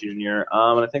SMooney Jr.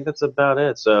 And I think that's about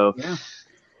it. So, yeah.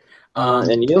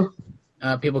 And you?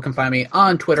 People can find me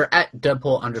on Twitter at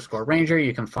Deadpool_Ranger.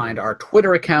 You can find our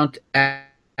Twitter account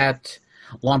at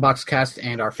Longboxcast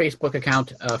and our Facebook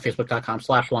account,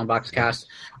 facebook.com/longboxcast,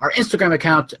 our Instagram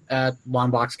account at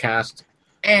longboxcast,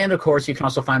 and of course you can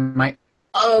also find my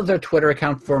other Twitter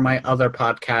account for my other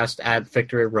podcast at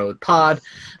Victory Road Pod,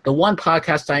 the one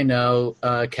podcast I know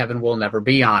Kevin will never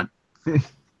be on.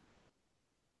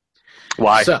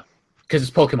 Why? Because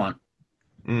it's Pokemon.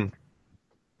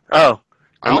 Oh,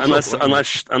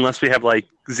 unless we have like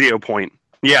Zeo Point.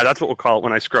 Yeah, that's what we'll call it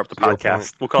when I screw up the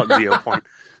podcast. We'll call it Zeo Point.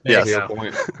 Yes. Zeo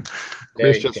Point.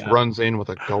 Chris just runs in with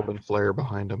a golden flare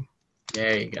behind him.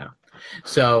 There you go.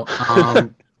 So,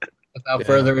 without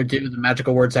further ado, the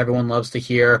magical words everyone loves to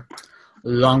hear.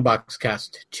 Long Box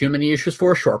Cast. Too many issues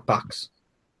for a short box.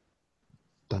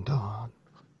 Dun dun.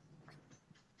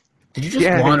 Did you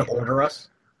just want to order us?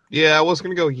 Yeah, I was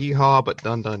going to go yeehaw, but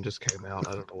dun dun just came out.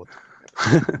 I don't know what.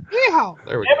 Yeehaw!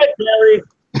 There we go. Damn it, Gary!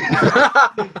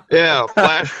 Yeah,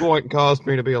 Flashpoint caused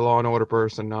me to be a Law and Order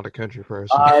person, not a country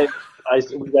person. I'm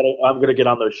gonna get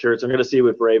on those shirts. I'm gonna see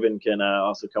if Raven can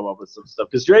also come up with some stuff,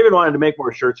 because Raven wanted to make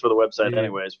more shirts for the website,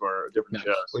 anyways, for different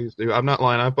shows. Please do. I'm not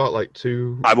lying. I bought like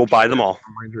 2. I will buy them all.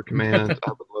 Ranger Command. I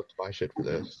would love to buy shit for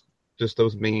this. Just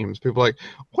those memes. People are like,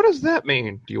 what does that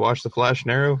mean? Do you watch the Flash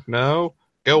and Arrow? No.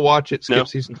 Go watch it. Skip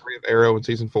season 3 of Arrow and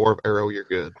season 4 of Arrow. You're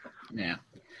good. Yeah.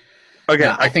 Okay,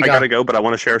 I gotta go, but I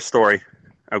want to share a story.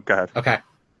 Oh, go ahead. Okay.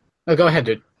 Oh, go ahead,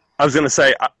 dude. I was going to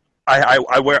say,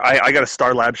 I got a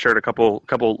Star Lab shirt a couple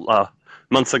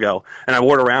months ago, and I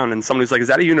wore it around, and somebody's like, "Is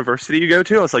that a university you go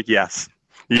to?" I was like, "Yes,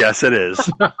 it is."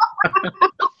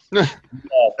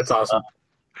 That's awesome.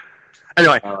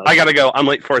 Anyway, I gotta go. I'm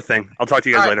late for a thing. I'll talk to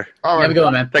you guys later. All right. Have a good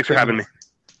one, man. Thanks for having me.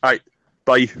 All right,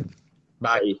 bye.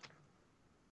 Bye.